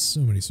 since we have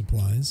so many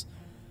supplies,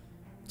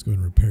 let's go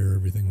ahead and repair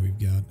everything we've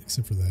got,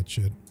 except for that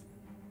shit.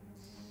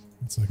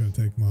 It's not going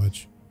to take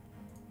much.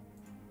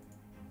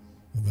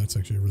 Well, that's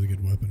actually a really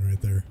good weapon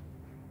right there.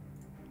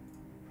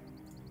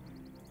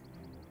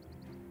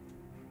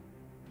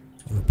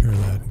 I'll repair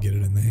that and get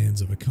it in the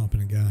hands of a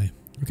competent guy.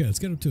 Okay, let's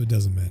get up to a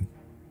dozen men.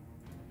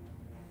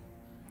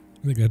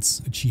 I think that's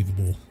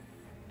achievable.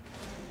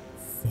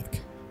 Fuck.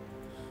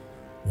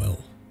 Well,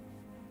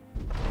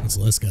 it's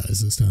less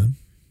guys this time.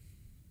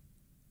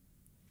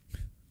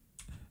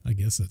 I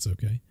guess that's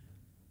okay.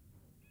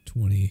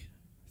 20,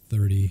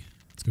 30.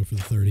 Let's go for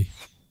the 30.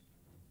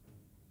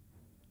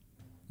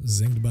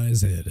 Zinged by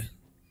his head.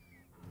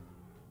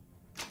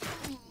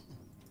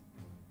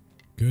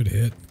 Good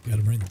hit. Got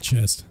him right in the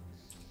chest.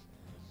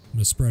 I'm going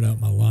to spread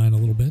out my line a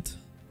little bit.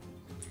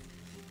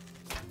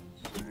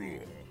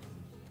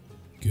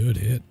 Good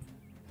hit.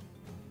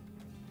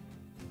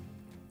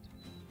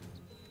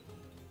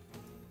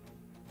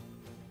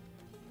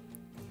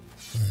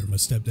 gonna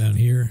step down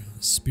here,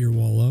 spear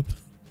wall up,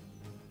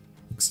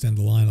 extend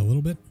the line a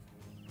little bit.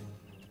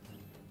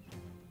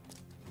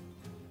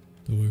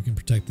 So we can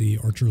protect the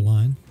archer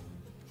line.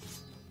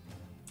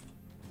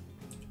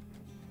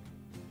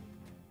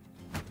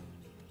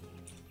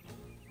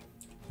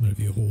 But if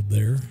you hold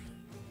there,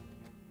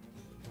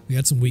 we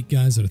got some weak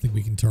guys that I think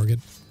we can target.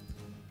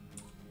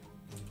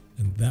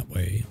 And that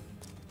way,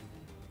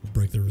 we'll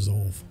break their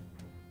resolve.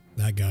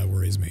 That guy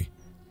worries me.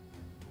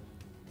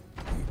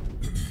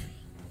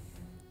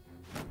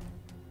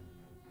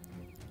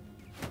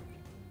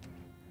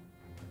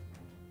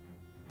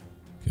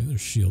 Okay, they're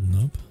shielding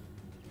up.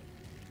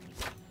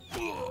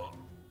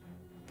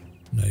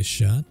 Nice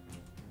shot.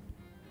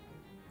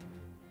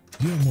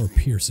 You have more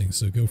piercing,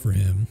 so go for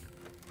him.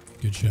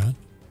 Good shot.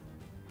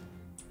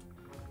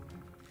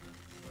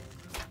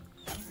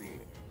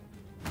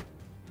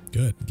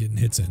 Good, getting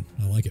hits in.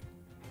 I like it.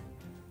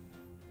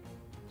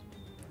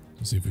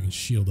 Let's see if we can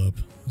shield up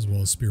as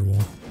well as spear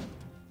wall.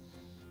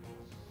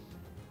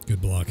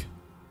 Good block.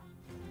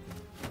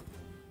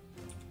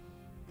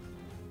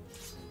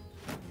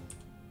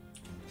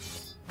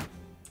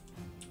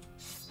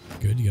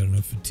 Good, you got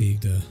enough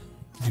fatigue to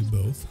do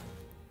both.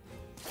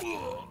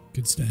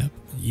 Good stab.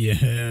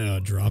 Yeah,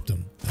 dropped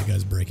him. That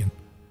guy's breaking.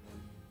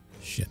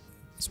 Shit.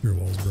 Spear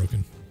wall's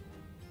broken.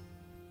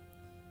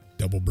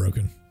 Double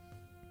broken.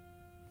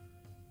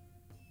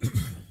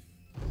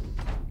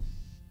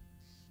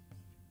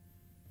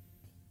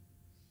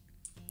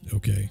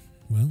 Okay,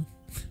 well.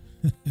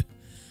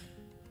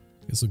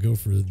 Guess we'll go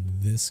for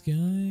this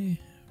guy.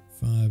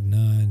 5,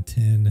 9,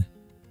 10.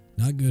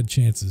 Not good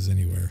chances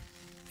anywhere.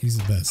 He's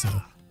the best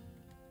though.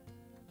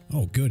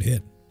 Oh, good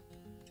hit.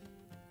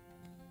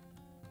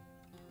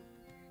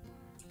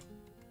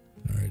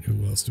 Alright,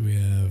 who else do we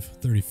have?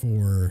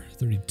 34,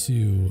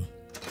 32.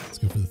 Let's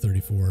go for the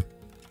 34.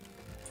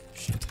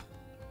 Shit.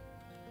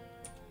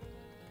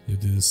 You'll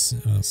do this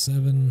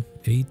 7,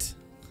 8,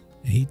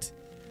 8.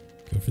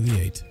 Go for the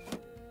 8.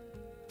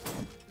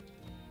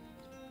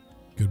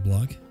 Good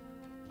block.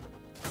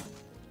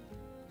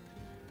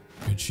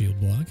 Good shield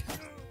block.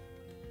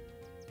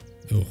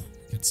 Oh,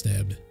 get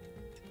stabbed.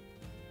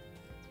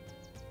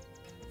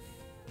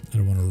 I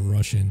don't want to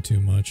rush in too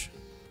much.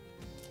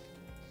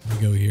 I'm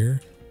gonna go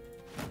here.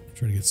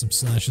 Try to get some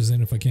slashes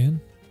in if I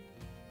can.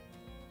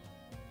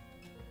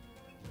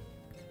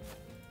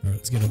 Alright,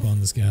 let's get up on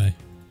this guy.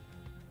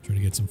 Try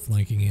to get some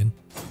flanking in.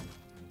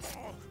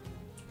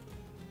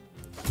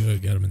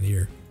 Good, got him in the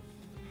ear.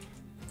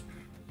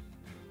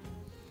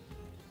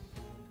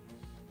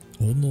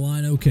 Holding the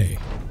line okay.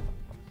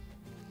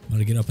 I'm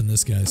gonna get up on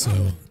this guy,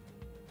 so...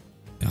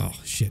 Oh,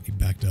 shit, he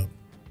backed up.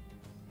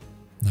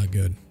 Not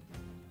good.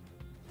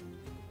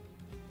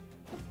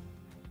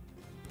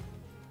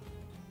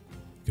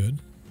 Good.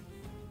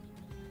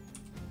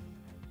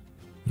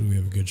 What do we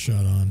have a good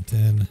shot on?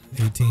 10,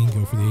 18,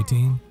 go for the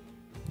 18.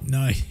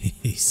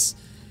 Nice.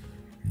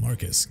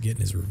 Marcus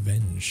getting his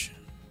revenge.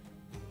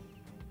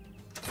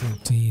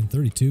 14,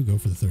 32, go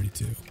for the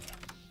 32.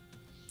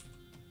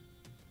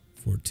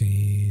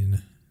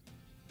 14.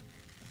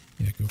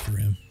 Yeah, go for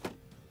him.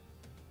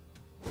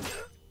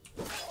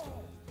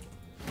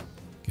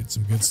 Get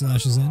some good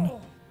slashes in.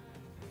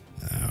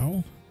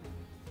 Ow.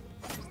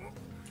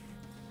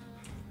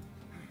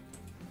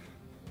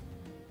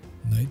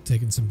 Knight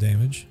taking some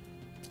damage.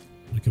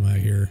 I'm gonna come out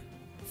here,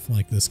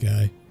 flank this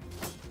guy.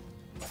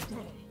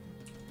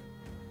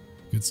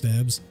 Good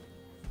stabs.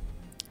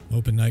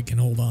 Hoping Knight can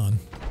hold on.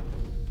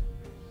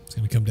 It's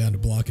gonna come down to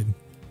blocking.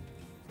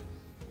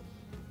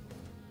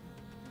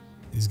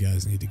 These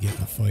guys need to get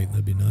in a fight,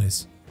 that'd be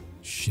nice.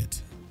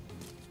 Shit.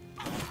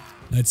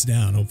 Knight's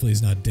down, hopefully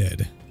he's not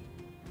dead.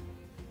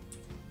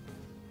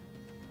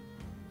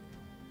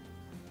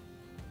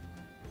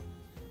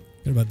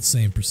 Got about the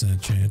same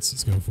percent chance,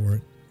 let's go for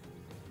it.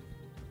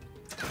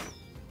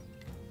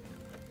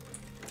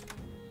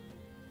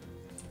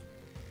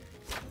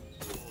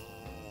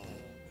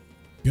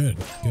 Good,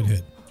 good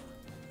hit.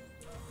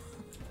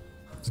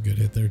 It's a good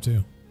hit there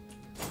too.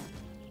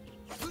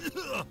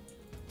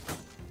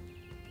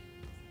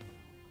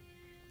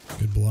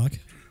 Good block.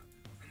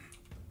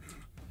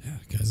 Yeah,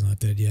 guy's not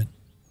dead yet.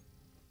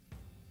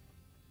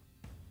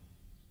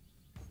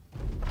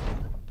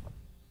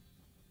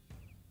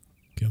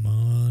 Come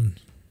on.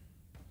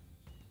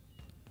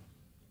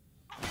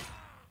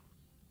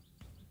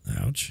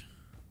 Ouch.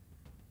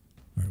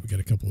 Alright, we got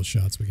a couple of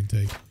shots we can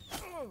take.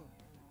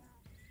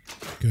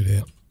 Good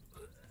hit.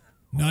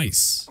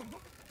 Nice.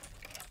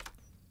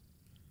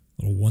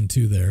 Little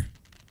 1-2 there.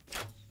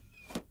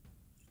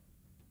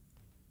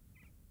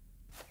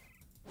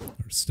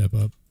 Or step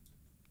up.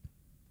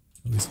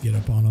 At least get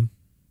up on him.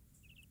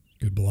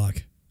 Good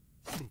block.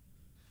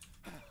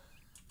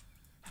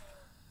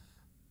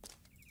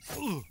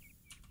 Alright,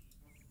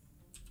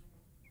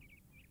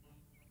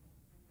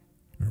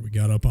 we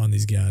got up on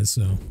these guys,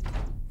 so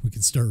we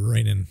can start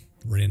raining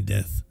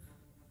death.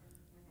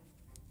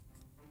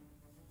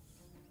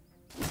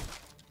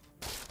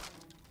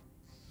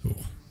 Cool.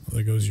 Well,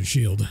 there goes your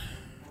shield.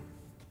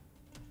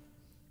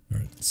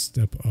 Alright,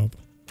 step up.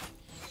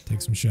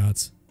 Take some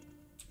shots.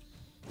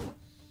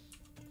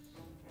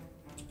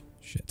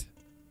 Shit.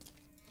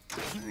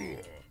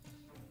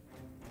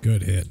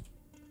 Good hit.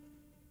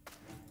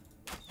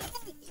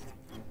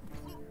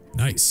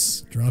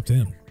 Nice. Dropped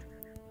him.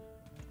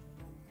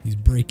 He's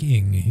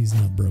breaking. He's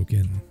not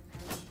broken.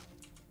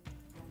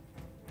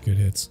 Good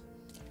hits.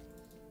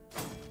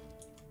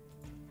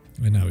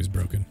 And now he's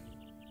broken.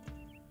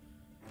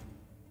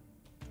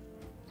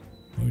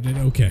 Oh, we did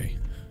okay.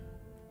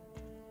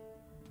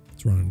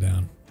 Let's run him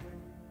down.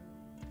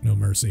 No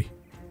mercy.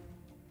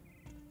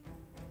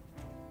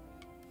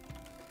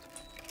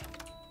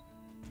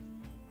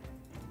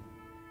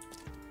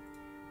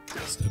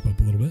 Step up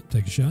a little bit,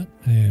 take a shot,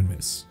 and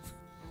miss.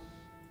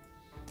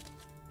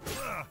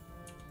 Alright,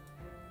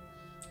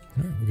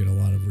 we'll get a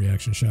lot of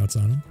reaction shots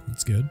on him.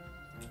 That's good.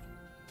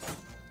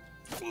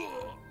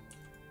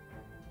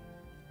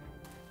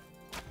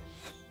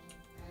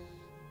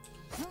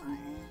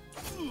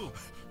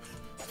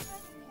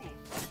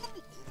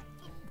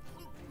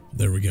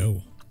 There we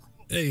go.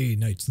 Hey,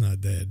 Knight's not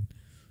dead.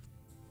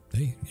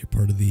 Hey, you're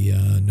part of the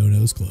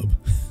no-nose club.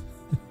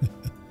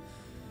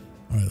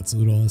 Alright, let's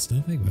loot all this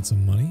stuff. Hey, got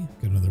some money.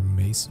 Got another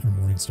mace, or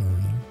Morningstar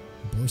rather.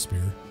 Boar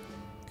spear.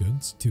 Good,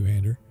 it's a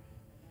two-hander.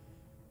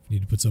 If you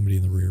need to put somebody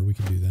in the rear, we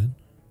can do that.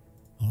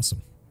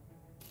 Awesome.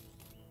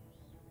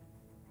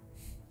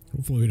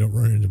 Hopefully we don't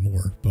run into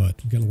more,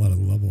 but we've got a lot of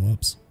level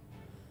ups.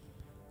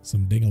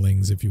 Some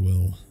dingalings, if you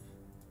will.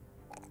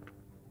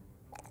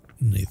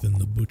 Nathan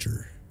the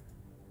Butcher.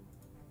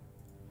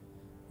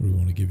 What do we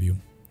want to give you?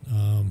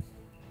 So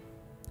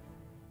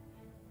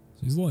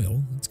he's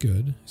loyal. That's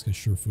good. He's got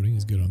sure footing.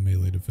 He's good on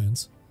melee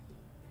defense.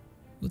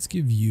 Let's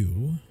give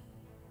you...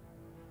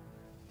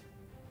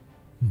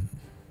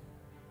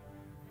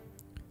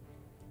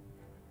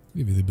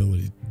 Give you the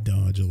ability to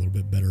dodge a little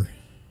bit better.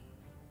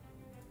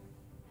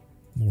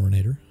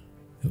 Morinator.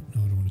 Oh,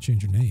 no, I don't want to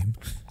change your name.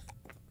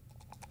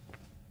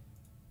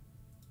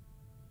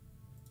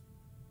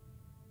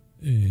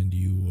 And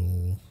you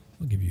will...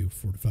 I'll give you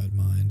Fortified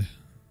Mind.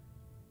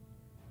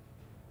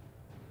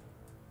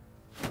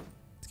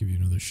 Let's give you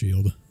another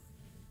shield.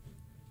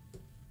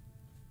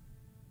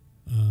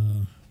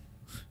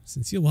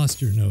 Since you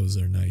lost your nose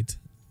there, Knight,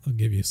 I'll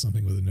give you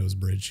something with a nose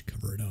bridge.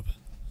 Cover it up.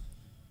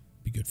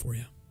 Be good for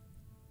you.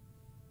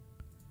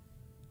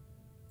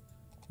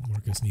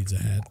 Marcus needs a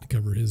hat to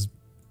cover his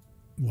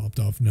lopped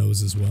off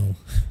nose as well.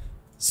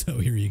 So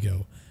here you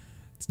go.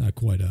 It's not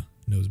quite a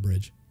nose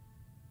bridge.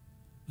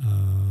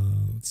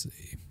 Let's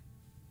see.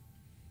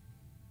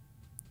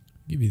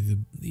 Give you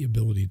the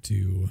ability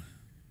to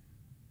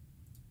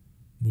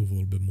move a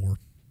little bit more.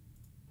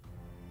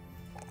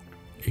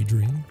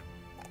 Adrian.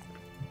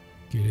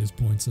 Get his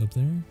points up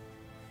there.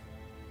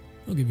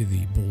 I'll give you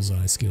the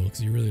bullseye skill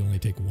because you really only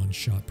take one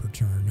shot per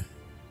turn.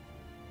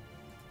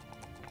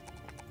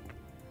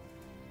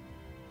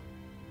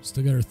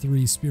 Still got our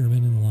 3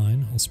 spearmen in the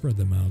line. I'll spread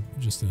them out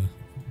just to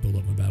build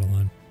up my battle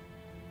line.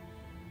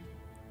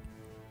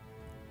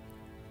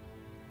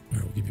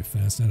 Alright, we'll give you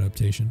fast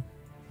adaptation.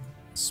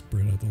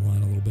 Spread out the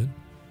line a little bit.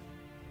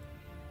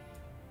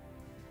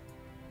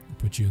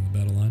 Put you in the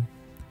battle line.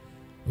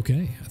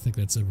 Okay, I think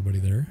that's everybody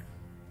there.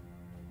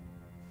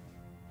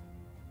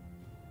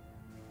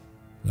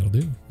 That'll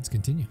do. Let's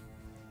continue.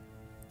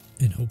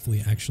 And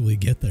hopefully actually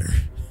get there.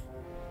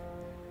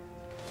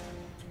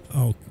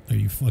 Oh, are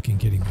you fucking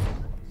kidding me?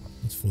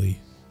 Let's flee.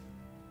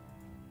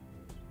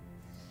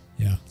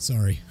 Yeah,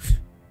 sorry.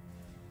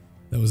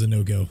 That was a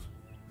no-go.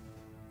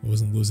 I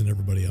wasn't losing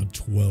everybody on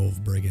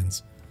 12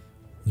 brigands.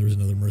 There was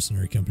another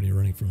mercenary company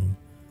running from them.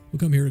 We'll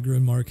come here to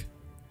Grimmark.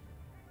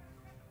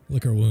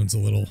 Lick our wounds a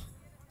little.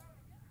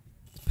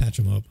 Let's patch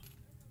them up.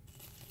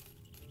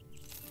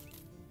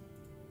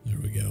 There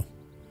we go.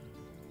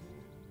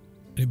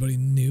 Anybody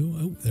new?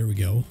 Oh, there we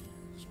go.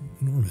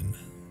 Norman.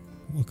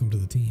 Welcome to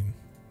the team.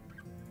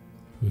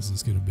 Who is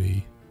this going to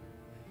be?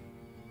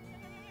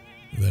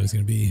 That is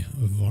going to be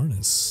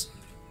Varnus.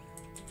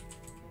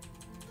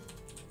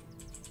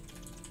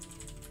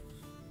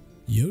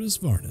 Yodis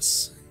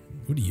Varnus.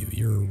 What are you?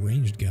 You're a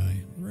ranged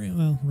guy.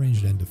 Well,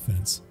 ranged and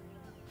defense.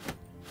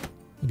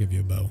 I'll give you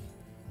a bow.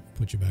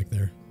 Put you back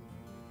there.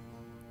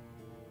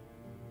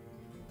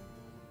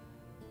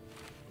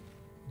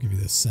 I'll give you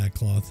this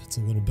sackcloth. It's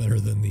a little better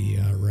than the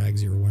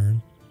rags you're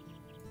wearing.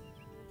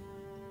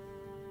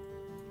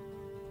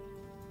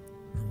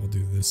 Or we'll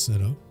do this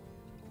setup.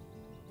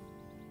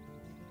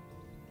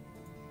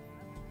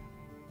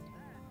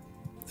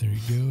 There you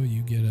go.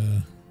 You get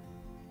a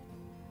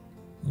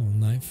little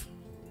knife.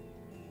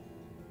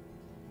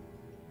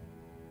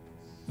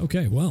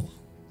 Okay, well,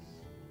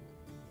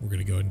 we're going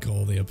to go ahead and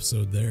call the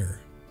episode there.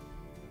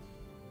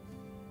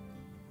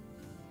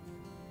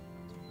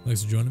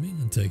 Thanks for joining me,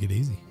 and take it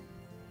easy.